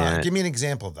 Shuck and jive. Give me an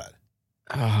example of that.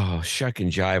 Oh, shuck and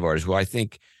jive artist. Well, I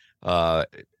think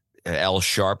Al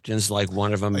Sharpton's like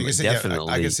one of them.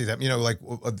 Definitely, I can see that.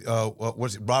 What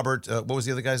was it, Robert? What was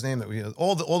the other guy's name?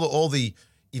 All the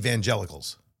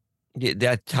evangelicals. Yeah,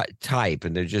 that type,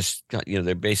 and they're just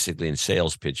they're basically in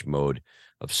sales pitch mode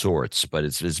of sorts. But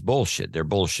it's bullshit. They're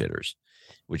bullshitters,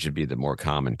 which would be the more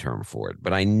common term for it.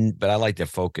 But I like to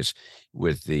focus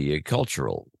with the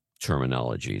cultural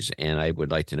terminologies, and I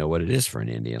would like to know what it is for an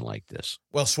Indian like this.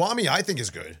 Well, Swami, I think is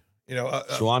good.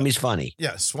 Swami's funny.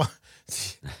 Yeah,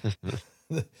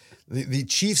 the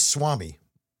chief Swami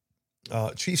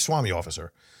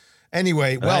officer.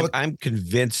 Anyway, well, I'm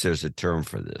convinced there's a term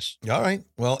for this. All right.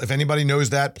 Well, if anybody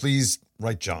knows that, please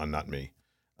write John, not me.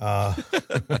 I'll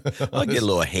get a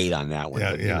little hate on that one.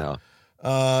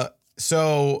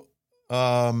 So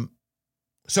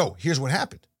here's what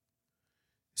happened.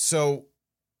 So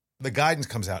the guidance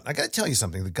comes out. And I got to tell you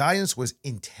something. The guidance was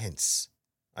intense.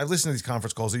 I've listened to these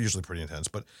conference calls. They're usually pretty intense,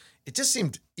 but it just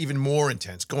seemed even more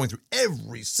intense going through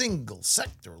every single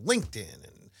sector, LinkedIn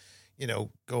and,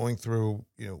 going through,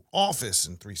 Office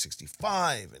and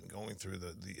 365 and going through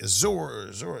the Azure,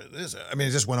 this.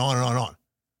 It just went on and on and on.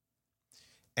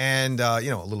 And, a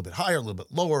little bit higher, a little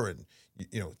bit lower, and,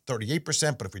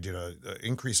 38%. But if we did an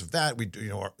increase of that, we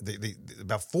do,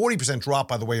 about 40% drop,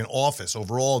 by the way, in Office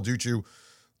overall due to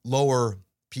lower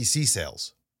PC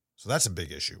sales. So that's a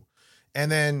big issue. And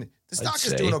then the stock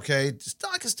is doing okay. The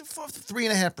stock is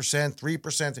 3.5%,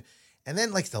 3%. And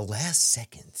then like the last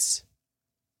seconds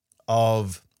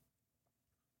of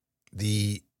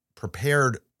the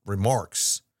prepared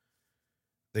remarks,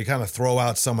 they kind of throw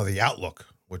out some of the outlook,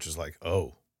 which is like,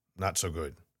 oh, not so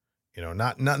good.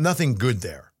 Nothing good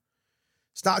there.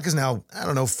 Stock is now,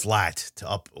 flat to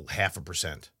up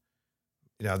 0.5%.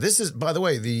 This is, by the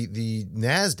way, the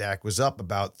NASDAQ was up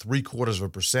about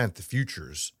 0.75%, the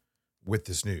futures, with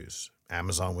this news.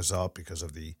 Amazon was up because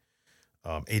of the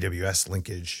AWS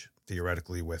linkage,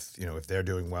 theoretically, with, if they're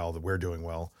doing well, that we're doing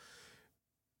well.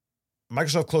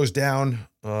 Microsoft closed down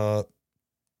 1%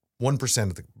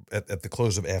 at the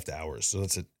close of after hours. So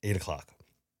that's at 8 o'clock.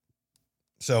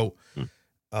 So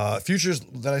futures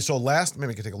that I saw last,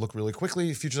 maybe I can take a look really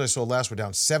quickly. Futures I saw last were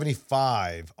down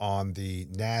 75 on the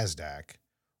NASDAQ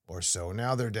or so.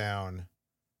 Now they're down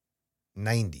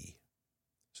 90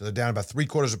 So they're down about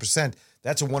 0.75%.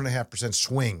 That's a 1.5%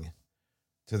 swing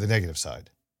to the negative side.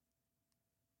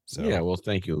 So, yeah, well,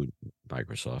 thank you,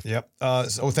 Microsoft. Yep.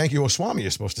 Thank you, Oswami,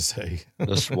 you're supposed to say.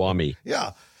 The Swami.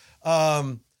 Yeah.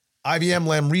 IBM,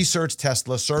 Lam Research,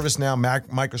 Tesla, ServiceNow,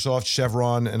 Microsoft,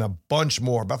 Chevron, and a bunch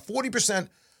more. About 40%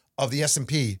 of the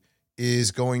S&P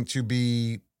is going to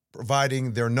be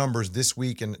providing their numbers this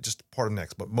week and just part of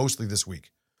next, but mostly this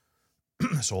week.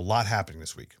 So a lot happening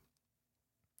this week.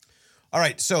 All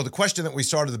right. So the question that we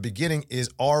started at the beginning is,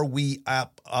 are we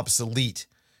obsolete?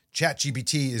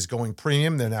 ChatGPT is going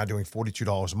premium. They're now doing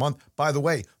 $42 a month. By the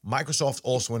way, Microsoft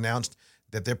also announced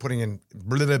that they're putting in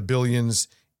billions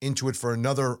into it for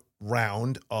another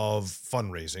round of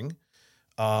fundraising.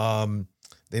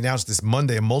 They announced this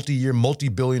Monday a multi-year,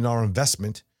 multi-billion-dollar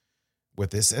investment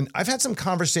with this. And I've had some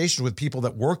conversations with people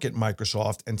that work at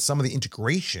Microsoft and some of the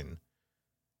integration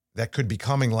that could be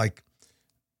coming, like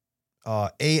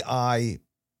AI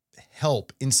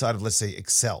help inside of, let's say,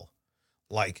 Excel.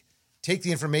 Like, take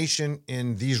the information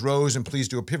in these rows and please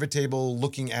do a pivot table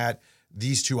looking at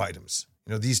these two items,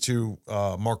 these two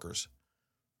markers.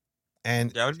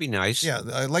 And that would be nice. Yeah,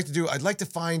 I'd like to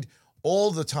find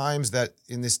all the times that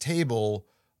in this table,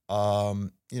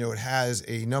 it has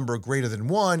a number greater than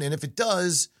 1. And if it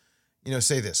does,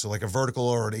 say this. So like a vertical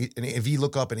or an V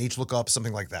lookup, an H lookup,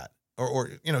 something like that. Or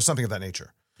something of that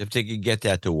nature. If they could get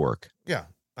that to work. Yeah.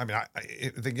 I mean,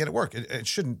 if they get it work, it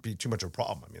shouldn't be too much of a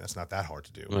problem. I mean, that's not that hard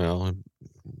to do. Well,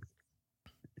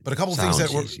 but a couple of things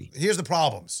here's the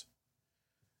problems.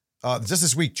 Just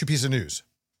this week, 2 pieces of news.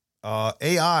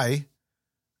 AI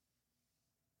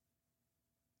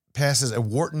passes a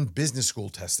Wharton Business School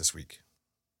test this week.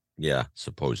 Yeah,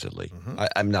 supposedly. Mm-hmm.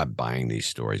 I'm not buying these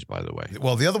stories, by the way.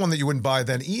 Well, the other one that you wouldn't buy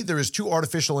then either is 2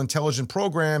 artificial intelligence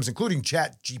programs, including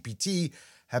ChatGPT,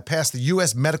 have passed the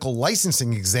U.S. medical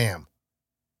licensing exam,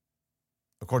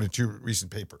 according to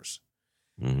recent papers.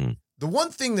 Mm-hmm. The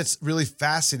one thing that's really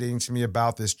fascinating to me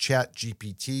about this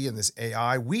ChatGPT and this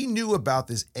AI, we knew about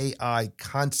this AI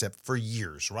concept for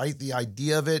years, right? The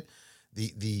idea of it,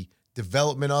 the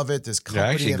development of it, this company.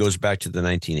 It actually goes back to the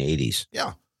 1980s.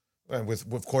 Yeah. And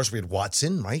of course, we had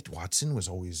Watson, right? Watson was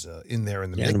always in there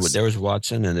in the mix. And there was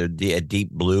Watson and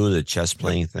Deep Blue, the chess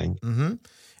playing thing. Mm-hmm.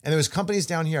 And there was companies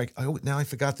down here. Now I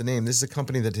forgot the name. This is a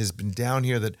company that has been down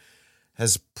here that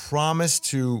has promised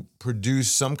to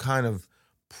produce some kind of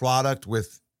product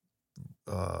with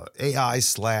AI /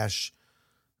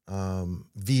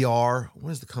 VR.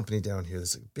 What is the company down here?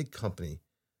 This is a big company.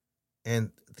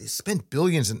 And they spent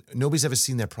billions and nobody's ever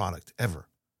seen their product, ever.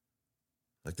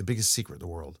 Like the biggest secret in the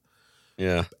world.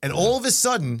 Yeah. And all of a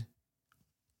sudden,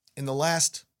 in the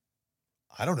last,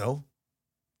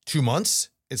 2 months,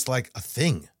 it's like a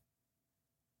thing.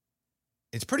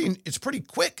 It's pretty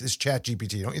quick, this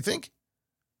ChatGPT, don't you think?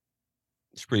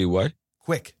 It's pretty what?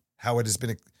 Quick. How it has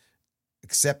been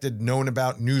accepted, known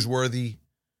about, newsworthy.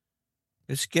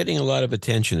 It's getting a lot of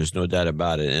attention. There's no doubt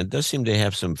about it. And it does seem to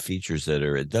have some features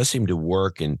it does seem to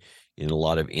work in a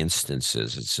lot of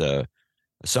instances. It's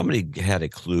somebody had a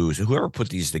clue. So whoever put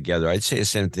these together, I'd say the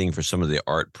same thing for some of the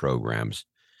art programs.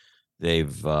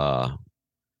 They've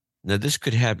now this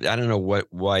could have. I don't know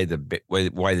why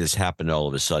this happened all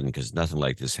of a sudden, because nothing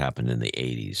like this happened in the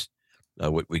 80s.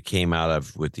 What we came out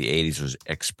of with the 80s was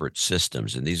expert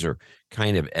systems, and these are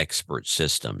kind of expert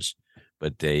systems,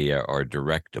 but they are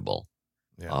directable.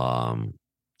 Yeah.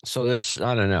 So that's,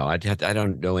 I don't know. I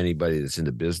don't know anybody that's in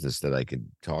the business that I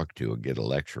could talk to or get a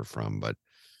lecture from, but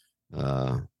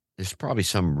there's probably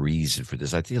some reason for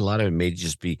this. I think a lot of it may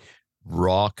just be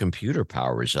raw computer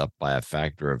power is up by a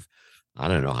factor of, I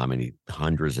don't know how many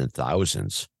hundreds and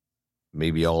thousands,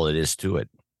 maybe all it is to it.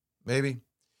 Maybe.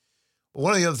 But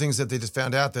one of the other things that they just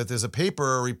found out, that there's a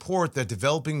report that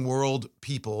developing world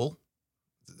people,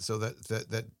 so that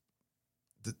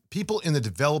the people in the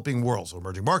developing world, so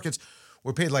emerging markets,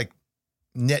 were paid like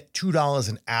net $2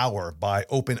 an hour by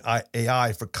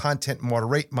OpenAI for content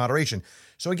moderation.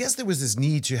 So I guess there was this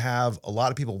need to have a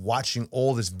lot of people watching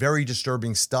all this very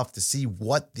disturbing stuff to see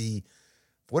for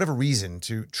whatever reason,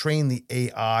 to train the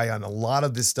AI on a lot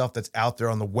of this stuff that's out there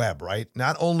on the web, right?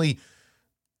 Not only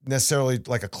necessarily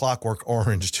like a Clockwork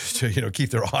Orange to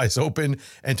keep their eyes open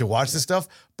and to watch this stuff,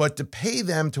 but to pay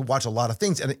them to watch a lot of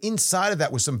things. And inside of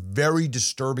that was some very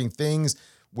disturbing things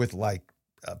with like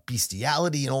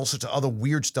bestiality and all sorts of other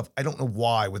weird stuff. I don't know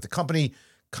why. With the company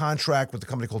contract with the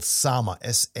company called Sama,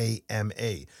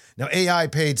 S-A-M-A. Now AI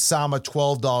paid Sama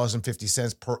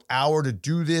 $12.50 per hour to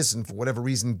do this, and for whatever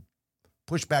reason,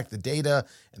 push back the data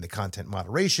and the content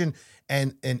moderation.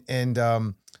 And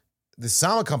the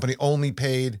Sama company only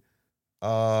paid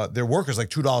their workers like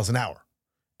 $2 an hour.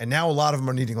 And now a lot of them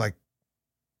are needing like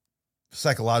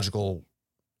psychological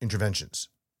interventions.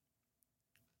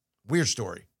 Weird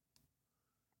story.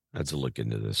 Let's look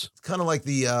into this. It's kind of like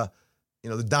the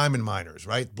diamond miners,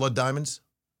 right? Blood diamonds.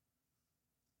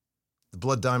 The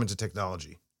blood diamonds of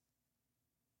technology.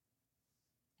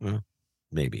 Well,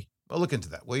 maybe. I'll look into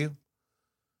that, will you?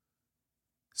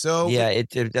 So yeah, I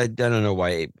don't know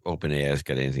why OpenAI has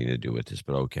got anything to do with this,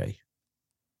 but okay.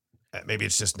 Maybe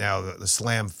it's just now the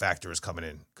slam factor is coming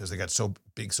in because they got so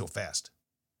big so fast.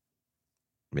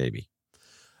 Maybe.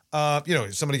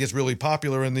 Somebody gets really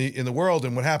popular in the world,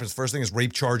 and what happens? First thing is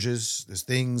rape charges. There's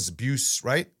things, abuse,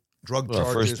 right? Drug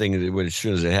charges. First thing, as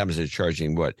soon as it happens, they're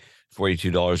charging what,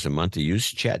 $42 a month to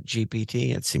use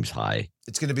ChatGPT? It seems high.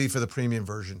 It's going to be for the premium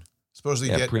version.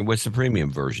 Supposedly, what's the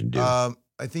premium version do?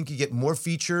 I think you get more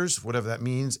features, whatever that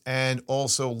means, and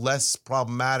also less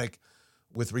problematic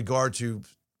with regard to.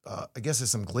 I guess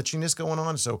there's some glitchiness going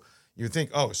on. So you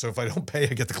think, so if I don't pay,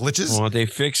 I get the glitches? Well, they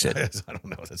fix it. I don't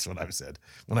know. That's what I said.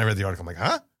 When I read the article, I'm like,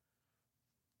 huh?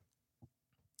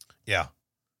 Yeah.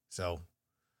 So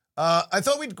I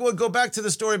thought we'd go back to the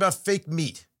story about fake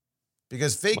meat.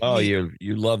 Because fake meat. Oh,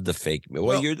 you love the fake meat.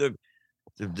 Well, you're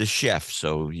the chef,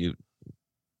 so you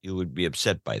would be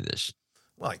upset by this.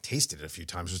 Well, I tasted it a few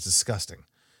times. It was disgusting.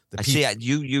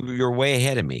 You're way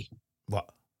ahead of me. What?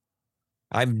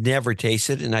 I've never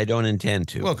tasted it, and I don't intend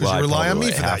to. Well, because you rely on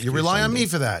me for that. You rely on me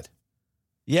for that.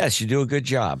 Yes, you do a good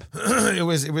job.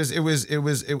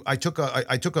 I took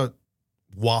a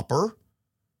Whopper,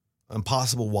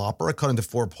 Impossible Whopper. I cut into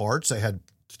 4 parts. I had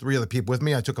 3 other people with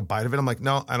me. I took a bite of it. I'm like,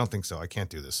 no, I don't think so. I can't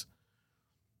do this.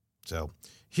 So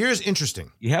here's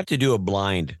interesting. You have to do a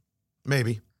blind.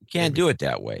 Maybe. You can't do it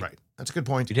that way. Right. That's a good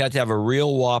point. You'd have to have a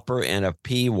real Whopper and a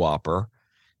P Whopper.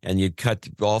 And you'd cut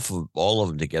off all of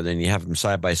them together, and you have them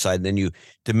side by side. And then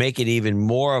to make it even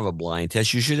more of a blind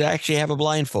test, you should actually have a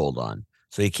blindfold on,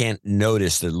 so you can't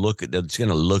notice that it's going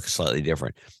to look slightly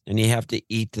different. And you have to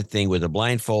eat the thing with a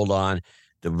blindfold on,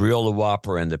 the real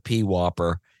Whopper and the P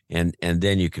Whopper, and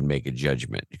then you can make a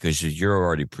judgment because you're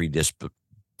already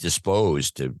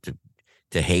predisposed to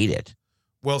hate it.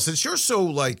 Well, since you're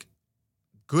so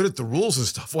good at the rules and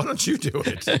stuff, why don't you do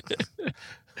it?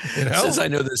 Since I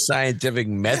know the scientific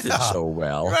method so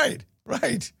well.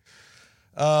 Right.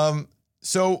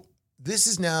 So this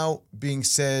is now being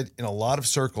said in a lot of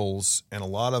circles and a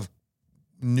lot of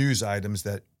news items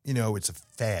that, it's a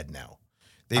fad now.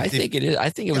 I think it is.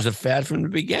 I think it was a fad from the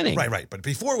beginning. Right. But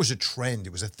before it was a trend,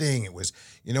 it was a thing. It was,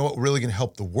 what really going to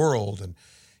help the world. And,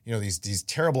 these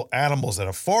terrible animals that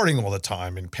are farting all the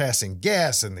time and passing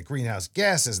gas and the greenhouse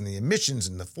gases and the emissions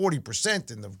and the 40%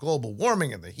 and the global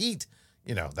warming and the heat.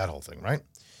 That whole thing, right?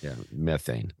 Yeah,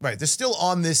 methane. Right. They're still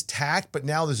on this tack, but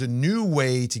now there's a new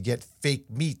way to get fake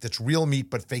meat that's real meat,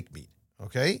 but fake meat.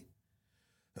 Okay?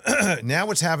 Now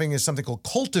what's having is something called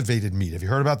cultivated meat. Have you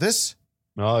heard about this?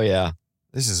 Oh, yeah.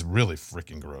 This is really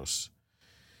freaking gross.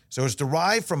 So it's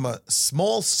derived from a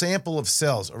small sample of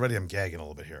cells. Already I'm gagging a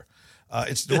little bit here.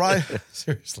 It's derived,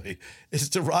 seriously, it's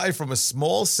derived from a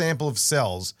small sample of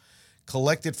cells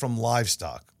collected from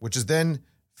livestock, which is then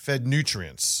fed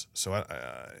nutrients. So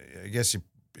I guess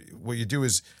what you do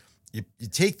is you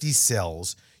take these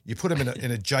cells, you put them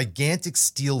in a gigantic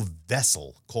steel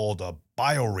vessel called a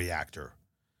bioreactor.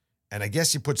 And I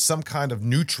guess you put some kind of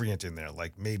nutrient in there,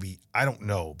 like maybe, I don't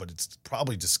know, but it's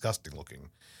probably disgusting looking.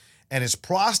 And it's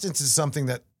processed into something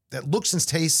that looks and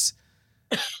tastes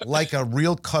like a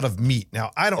real cut of meat.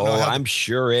 Now, I don't know. I'm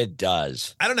sure it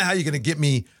does. I don't know how you're going to get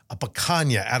me a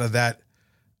picanha out of that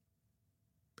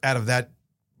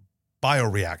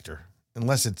bioreactor,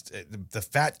 unless it's the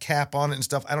fat cap on it and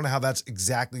stuff. I don't know how that's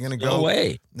exactly going to go. No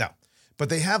way. No, but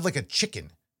they have like a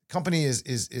chicken company is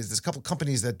there's a couple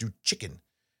companies that do chicken,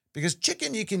 because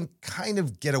chicken you can kind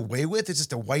of get away with. It's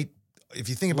just a white. If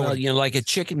you think about like a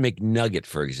chicken McNugget,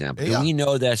 for example. Yeah. Do we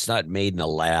know that's not made in a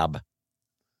lab?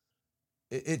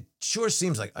 It sure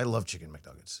seems like I love chicken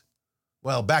McNuggets.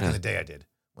 Well, back in the day I did.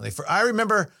 I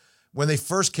remember when they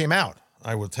first came out.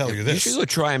 I will tell you this. You should go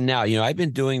try them now. I've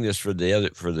been doing this for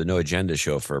the No Agenda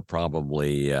show for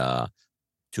probably 2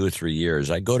 or 3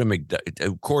 years. I go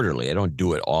to quarterly. I don't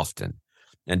do it often,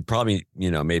 and probably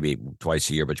maybe twice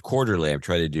a year, but quarterly I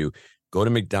try to go to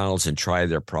McDonald's and try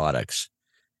their products.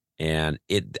 And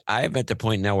I'm at the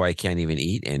point now where I can't even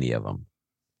eat any of them.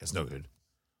 It's no good.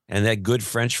 And that good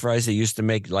French fries they used to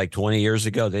make like 20 years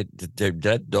ago,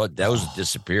 those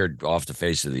disappeared off the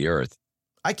face of the earth.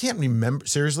 I can't remember.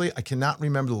 Seriously, I cannot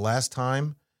remember the last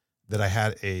time that I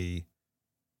had a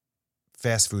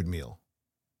fast food meal.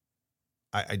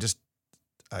 I'll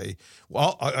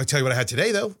tell you what I had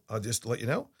today, though. I'll just let you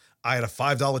know. I had a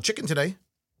 $5 chicken today.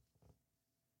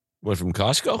 What, from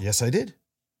Costco? Yes, I did.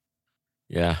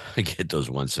 Yeah, I get those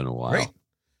once in a while.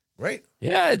 Great.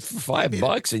 Yeah, it's for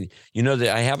 $5, and you know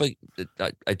that I have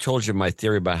I told you my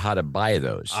theory about how to buy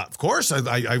those. Of course,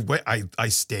 I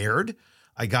stared.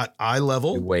 I got eye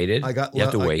level. You waited. I got you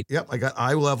have to wait. Yep, I got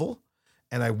eye level,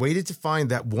 and I waited to find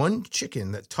that one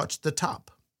chicken that touched the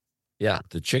top. Yeah,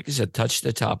 the chickens that touch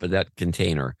the top of that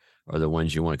container are the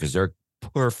ones you want because they're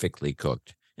perfectly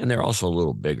cooked, and they're also a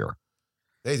little bigger.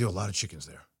 They do a lot of chickens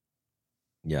there.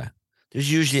 Yeah. There's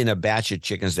usually in a batch of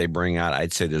chickens they bring out,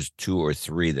 I'd say there's 2 or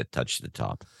 3 that touch the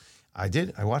top. I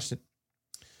did. I watched it.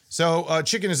 So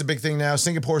chicken is a big thing now.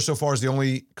 Singapore so far is the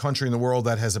only country in the world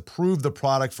that has approved the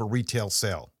product for retail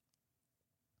sale.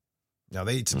 Now,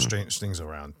 they eat some strange things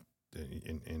around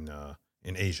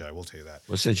in Asia, I will tell you that.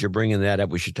 Well, since you're bringing that up,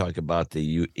 we should talk about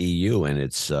the EU and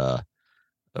its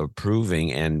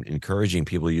approving and encouraging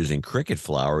people using cricket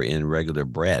flour in regular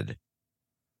bread.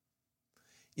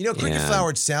 You know, cricket flour,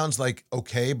 it sounds like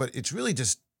okay, but it's really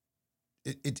just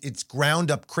it's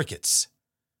ground up crickets.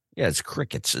 Yeah, it's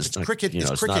crickets. It's not, cricket. It's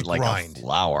it's cricket not like grind. a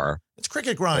flour. It's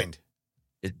cricket grind.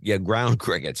 Ground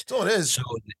crickets. That's all it is. So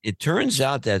it turns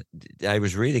out that I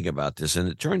was reading about this, and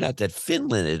it turned out that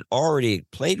Finland had already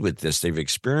played with this. They've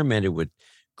experimented with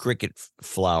cricket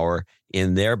flour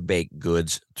in their baked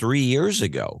goods 3 years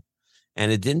ago,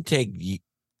 and it didn't take.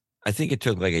 I think it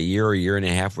took like a year and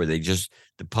a half where the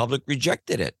public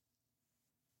rejected it.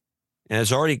 And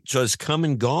it's come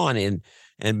and gone.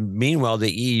 And meanwhile,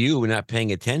 the EU, not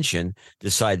paying attention,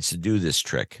 decides to do this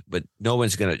trick. But no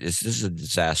one's this is a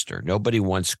disaster. Nobody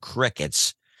wants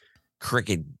ground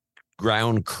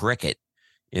cricket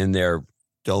in their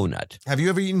donut. Have you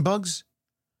ever eaten bugs?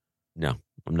 No,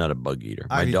 I'm not a bug eater.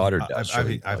 My daughter does.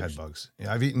 I've had bugs.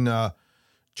 Yeah, I've eaten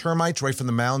termites right from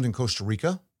the mound in Costa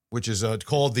Rica, which is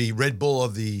called the Red Bull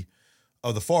of the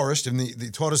forest, and they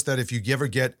taught us that if you ever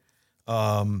get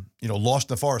lost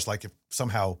in the forest, like if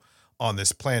somehow on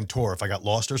this planned tour, if I got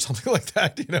lost or something like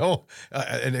that,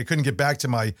 and I couldn't get back to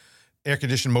my air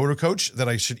conditioned motor coach, that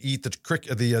I should eat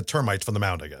the termites from the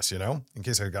mound, I guess, in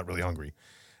case I got really hungry.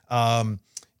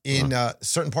 In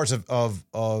certain parts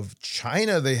of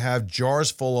China, they have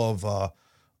jars full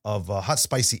of hot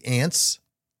spicy ants.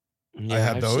 Yeah, I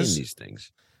have those. Seen these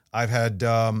things. I've had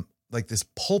like this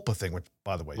pulpa thing, which,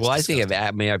 by the way, well, I think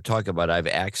I've talked about I've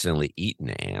accidentally eaten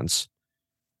ants.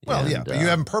 Well, yeah, but you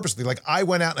haven't purposely. Like I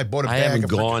went out and I bought a bag of I haven't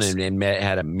gone crickets. and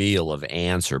had a meal of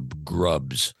ants or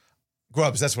grubs.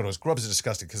 Grubs, that's what it was. Grubs are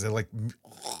disgusting because they're like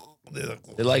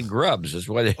grubs. That's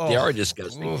why they are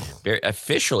disgusting. A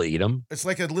fish will eat them. It's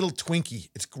like a little Twinkie.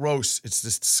 It's gross. It's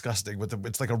just disgusting.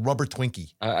 It's like a rubber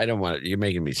Twinkie. I don't want it. You're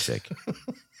making me sick.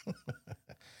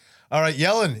 All right,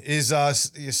 Yellen is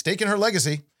staking her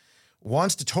legacy,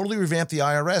 wants to totally revamp the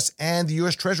IRS, and the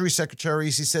U.S. Treasury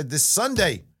Secretary, she said this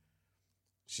Sunday,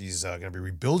 she's going to be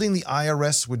rebuilding the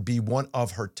IRS would be one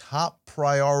of her top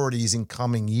priorities in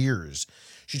coming years.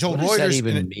 She told Reuters. What does that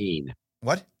even mean?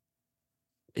 What?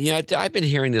 I've been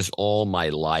hearing this all my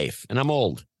life, and I'm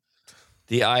old.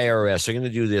 The IRS, they're going to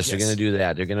do this. Yes. They're going to do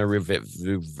that. They're going to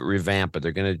revamp it.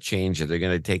 They're going to change it. They're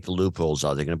going to take the loopholes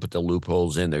out. They're going to put the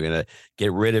loopholes in. They're going to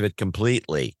get rid of it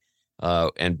completely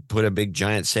and put a big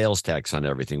giant sales tax on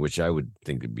everything, which I would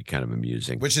think would be kind of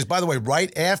amusing. Which is, by the way,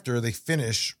 right after they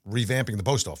finish revamping the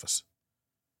post office.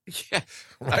 Yeah.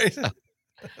 Right?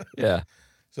 Yeah.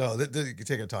 So they can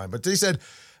take their time. But they said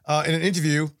in an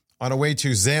interview on her way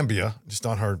to Zambia, just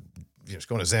on her, she's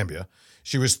going to Zambia,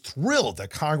 she was thrilled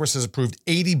that Congress has approved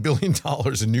 $80 billion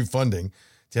in new funding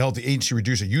to help the agency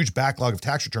reduce a huge backlog of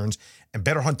tax returns and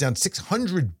better hunt down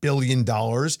 $600 billion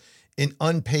in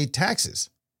unpaid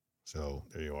taxes. So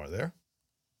there you are there.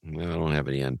 No, I don't have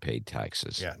any unpaid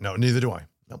taxes. Yeah, no, neither do I.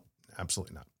 Nope,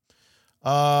 absolutely not.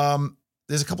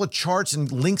 There's a couple of charts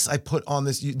and links I put on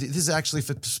this. This is actually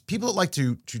for people that like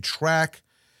to track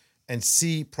and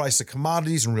see price of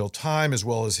commodities in real time, as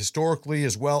well as historically,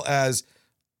 as well as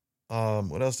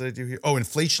what else did I do here? Oh,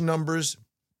 inflation numbers.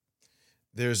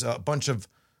 There's a bunch of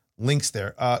links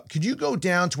there. Could you go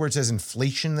down to where it says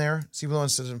inflation there? See where it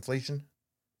says inflation?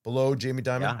 Below Jamie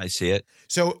Dimon? Yeah, I see it.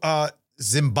 So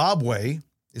Zimbabwe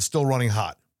is still running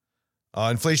hot.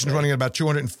 Inflation is running at about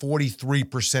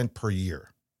 243% per year.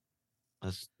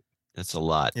 That's a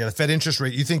lot. Yeah, the Fed interest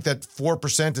rate. You think that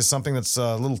 4% is something that's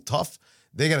a little tough?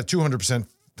 They got a 200%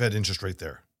 Fed interest rate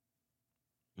there.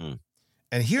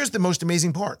 And here's the most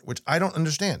amazing part, which I don't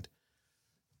understand.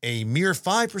 A mere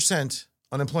 5%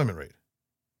 unemployment rate.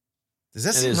 Does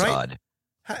that seem right? Odd.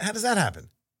 How does that happen?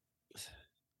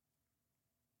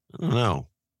 I don't know.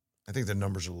 I think the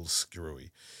numbers are a little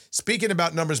screwy. Speaking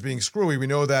about numbers being screwy, we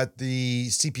know that the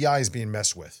CPI is being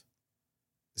messed with.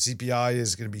 The CPI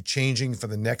is going to be changing for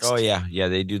the next. Oh yeah,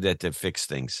 they do that to fix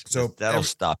things. So that'll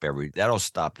stop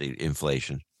the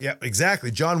inflation. Yeah,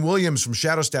 exactly. John Williams from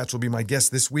Shadow Stats will be my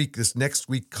guest this next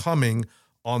week coming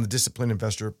on the Disciplined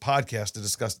Investor podcast to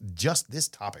discuss just this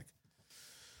topic.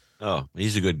 Oh,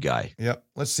 he's a good guy. Yep.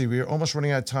 Let's see. We're almost running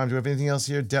out of time. Do we have anything else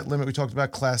here? Debt limit. We talked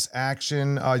about class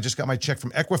action. I just got my check from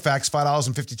Equifax,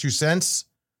 $5.52.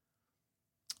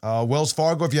 Wells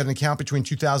Fargo, if you had an account between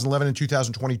 2011 and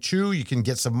 2022, you can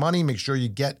get some money. Make sure you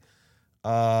get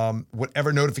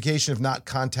whatever notification. If not,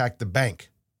 contact the bank.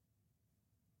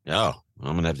 Oh,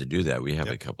 I'm going to have to do that. We have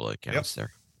a couple of accounts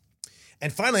there.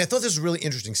 And finally, I thought this was really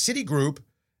interesting. Citigroup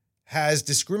has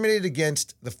discriminated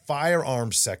against the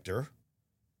firearms sector.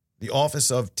 The Office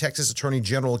of Texas Attorney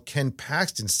General Ken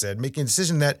Paxton said, making a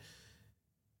decision that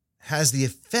has the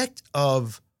effect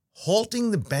of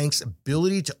halting the bank's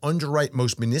ability to underwrite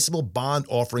most municipal bond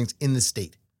offerings in the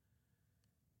state.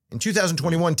 In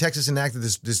 2021, Texas enacted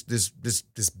this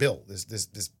bill,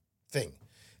 this thing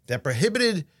that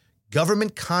prohibited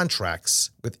government contracts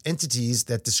with entities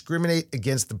that discriminate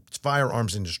against the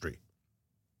firearms industry.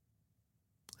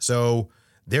 So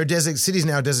their city's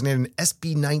now designated an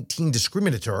SB 19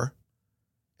 discriminator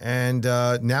and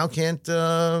now can't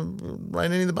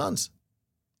write any of the bonds.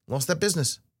 Lost that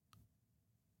business.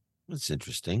 That's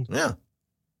interesting. Yeah.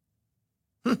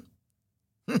 What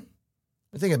do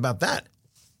you think about that?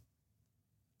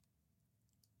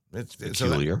 It's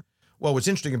peculiar. What's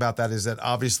interesting about that is that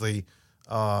obviously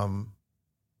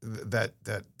that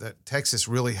Texas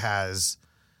really has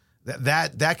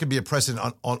that could be a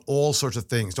precedent on all sorts of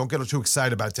things. Don't get too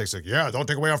excited about Texas. Like, yeah, don't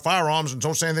take away our firearms and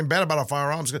don't say anything bad about our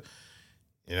firearms.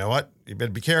 You know what? You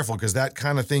better be careful because that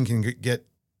kind of thing can get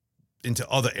into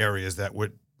other areas that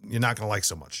you're not going to like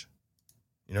so much.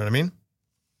 You know what I mean?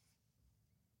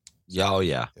 Yeah, oh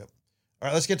yeah. Yep. All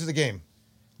right, let's get to the game.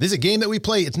 This is a game that we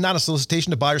play. It's not a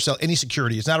solicitation to buy or sell any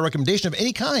security. It's not a recommendation of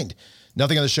any kind.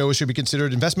 Nothing on the show should be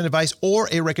considered investment advice or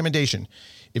a recommendation.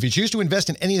 If you choose to invest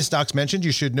in any of the stocks mentioned,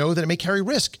 you should know that it may carry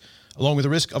risk, along with the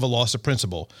risk of a loss of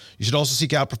principal. You should also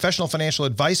seek out professional financial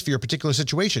advice for your particular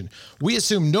situation. We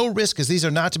assume no risk as these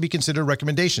are not to be considered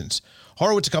recommendations.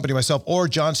 Horowitz & Company, myself, or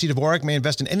John C. Dvorak may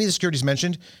invest in any of the securities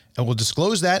mentioned, and we'll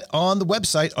disclose that on the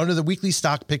website under the weekly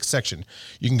stock picks section.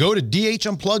 You can go to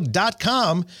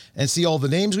dhunplugged.com and see all the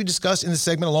names we discussed in this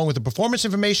segment, along with the performance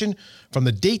information from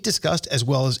the date discussed, as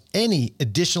well as any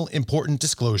additional important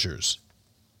disclosures.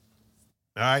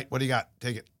 All right, what do you got?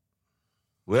 Take it.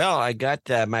 Well, I got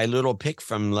my little pick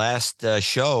from last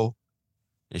show,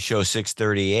 the show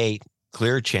 638.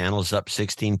 Clear Channel's up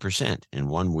 16% in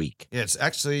 1 week. Yeah, it's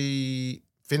actually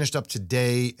finished up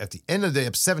today at the end of the day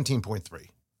up 17.3.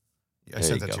 I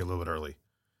sent that to you a little bit early.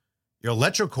 Your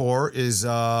electrocore is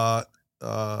up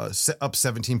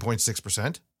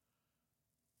 17.6%.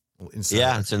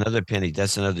 Yeah, it's another penny.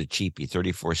 That's another cheapie,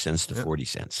 34 cents to 40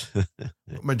 cents.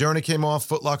 Moderna came off.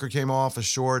 Foot Locker came off a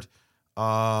short.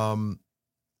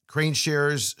 Crane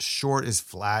Shares short is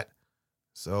flat.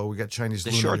 So we got Chinese.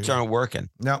 The shorts aren't working.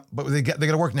 No, but they got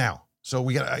to work now. So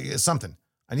we got something.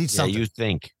 I need something. Yeah, you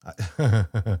think.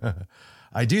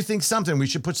 I do think something. We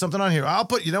should put something on here.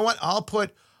 You know what? I'll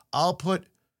put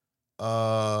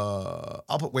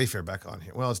Wayfair back on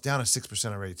here. Well, it's down at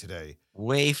 6% already today.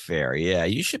 Wayfair, yeah,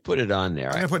 you should put it on there.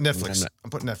 I'm gonna put Netflix. I'm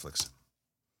putting Netflix.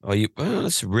 Oh,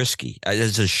 that's risky.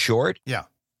 It's a short. Yeah.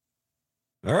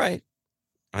 All right.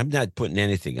 I'm not putting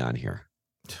anything on here.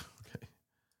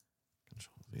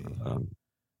 Okay.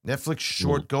 Netflix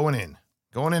short going in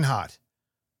hot.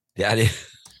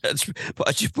 That's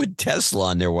but you put Tesla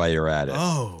on there while you're at it.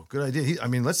 Oh, good idea.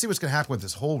 Let's see what's going to happen with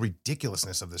this whole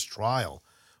ridiculousness of this trial.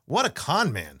 What a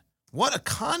con man. Well,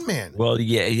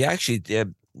 yeah, actually,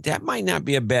 that might not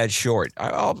be a bad short.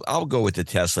 I'll go with the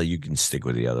Tesla. You can stick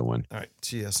with the other one. All right,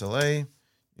 TSLA.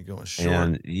 You're going short.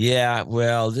 And yeah,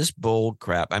 well, this bull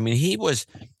crap. I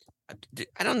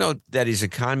don't know that he's a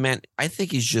con man. I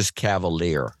think he's just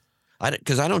cavalier.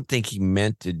 Because I don't think he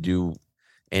meant to do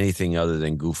anything other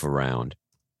than goof around.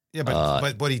 Yeah,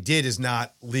 but what he did is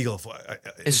not legal.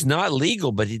 It's not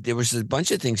legal, but there was a bunch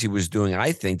of things he was doing,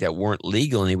 I think, that weren't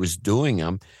legal, and he was doing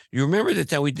them. You remember the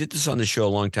time we did this on the show a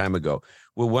long time ago,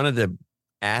 where one of the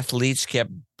athletes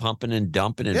kept pumping and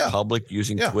dumping in public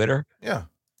using Twitter? Yeah.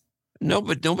 No,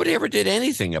 but nobody ever did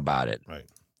anything about it. Right.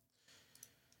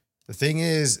 The thing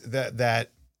is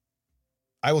that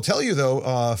I will tell you,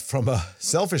 though, from a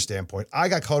selfish standpoint, I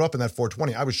got caught up in that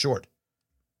 420. I was short.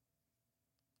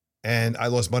 And I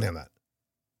lost money on that.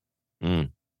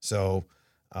 So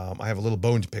I have a little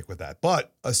bone to pick with that.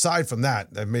 But aside from that,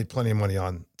 I've made plenty of money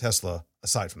on Tesla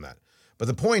aside from that. But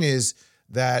the point is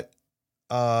that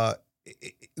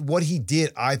what he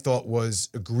did, I thought was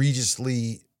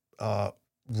egregiously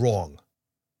wrong.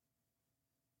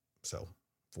 So,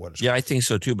 for what it's Yeah, I think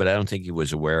so too, but I don't think he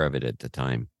was aware of it at the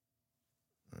time.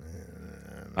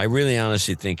 I really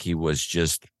honestly think he was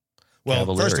just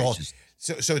cavalier. First of all,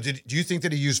 so do you think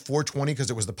that he used 420 because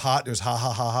it was the pot? It was ha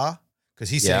ha ha ha? Because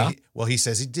he said, he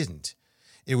says he didn't.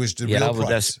 It was the real price.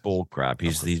 That's bull crap.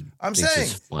 I'm saying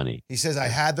it's funny. He says I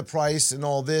had the price and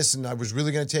all this, and I was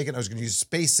really going to take it. And I was going to use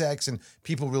SpaceX, and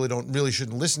people really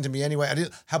shouldn't listen to me anyway.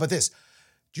 How about this?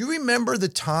 Do you remember the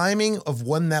timing of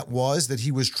when that was? That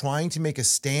he was trying to make a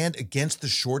stand against the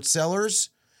short sellers.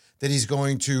 That he's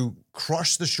going to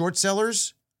crush the short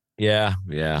sellers. Yeah.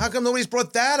 How come nobody's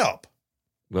brought that up?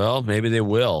 Well, maybe they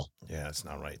will. Yeah, it's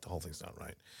not right. The whole thing's not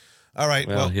right. All right.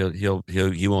 Well,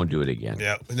 he won't do it again.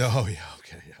 Yeah. No. Yeah.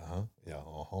 Okay. Yeah. Yeah.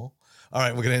 All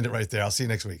right. We're gonna end it right there. I'll see you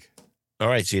next week. All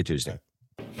right. See you Tuesday.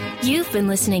 You've been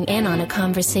listening in on a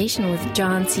conversation with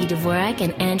John C. Dvorak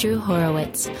and Andrew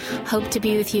Horowitz. Hope to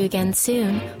be with you again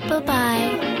soon.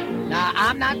 Bye-bye. Now,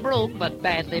 I'm not broke, but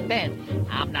badly bent.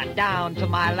 I'm not down to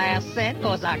my last cent,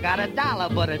 'cause I got $1,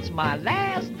 but it's my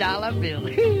last dollar bill.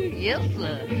 Yes,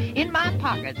 sir. In my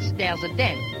pockets, there's a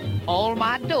dent. All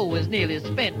my dough is nearly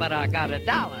spent, but I got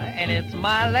 $1, and it's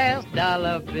my last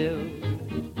dollar bill.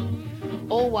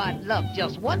 Oh, I'd love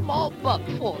just one more buck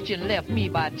fortune left me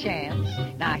by chance.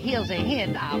 Now, here's a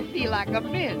hint, I feel like a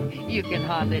mint. You can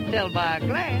hardly tell by a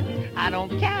glance. I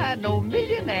don't care, no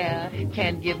millionaire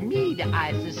can give me the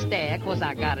icy stare, 'cause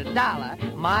I got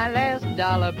 $1, my last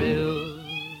dollar bill.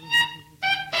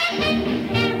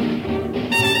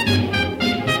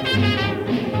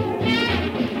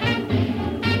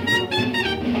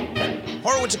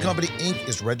 Horowitz & Company, Inc.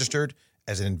 is registered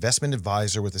as an investment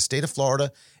advisor with the state of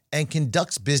Florida and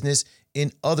conducts business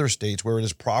in other states where it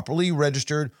is properly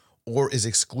registered or is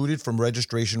excluded from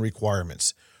registration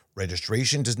requirements.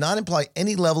 Registration does not imply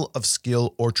any level of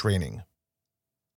skill or training.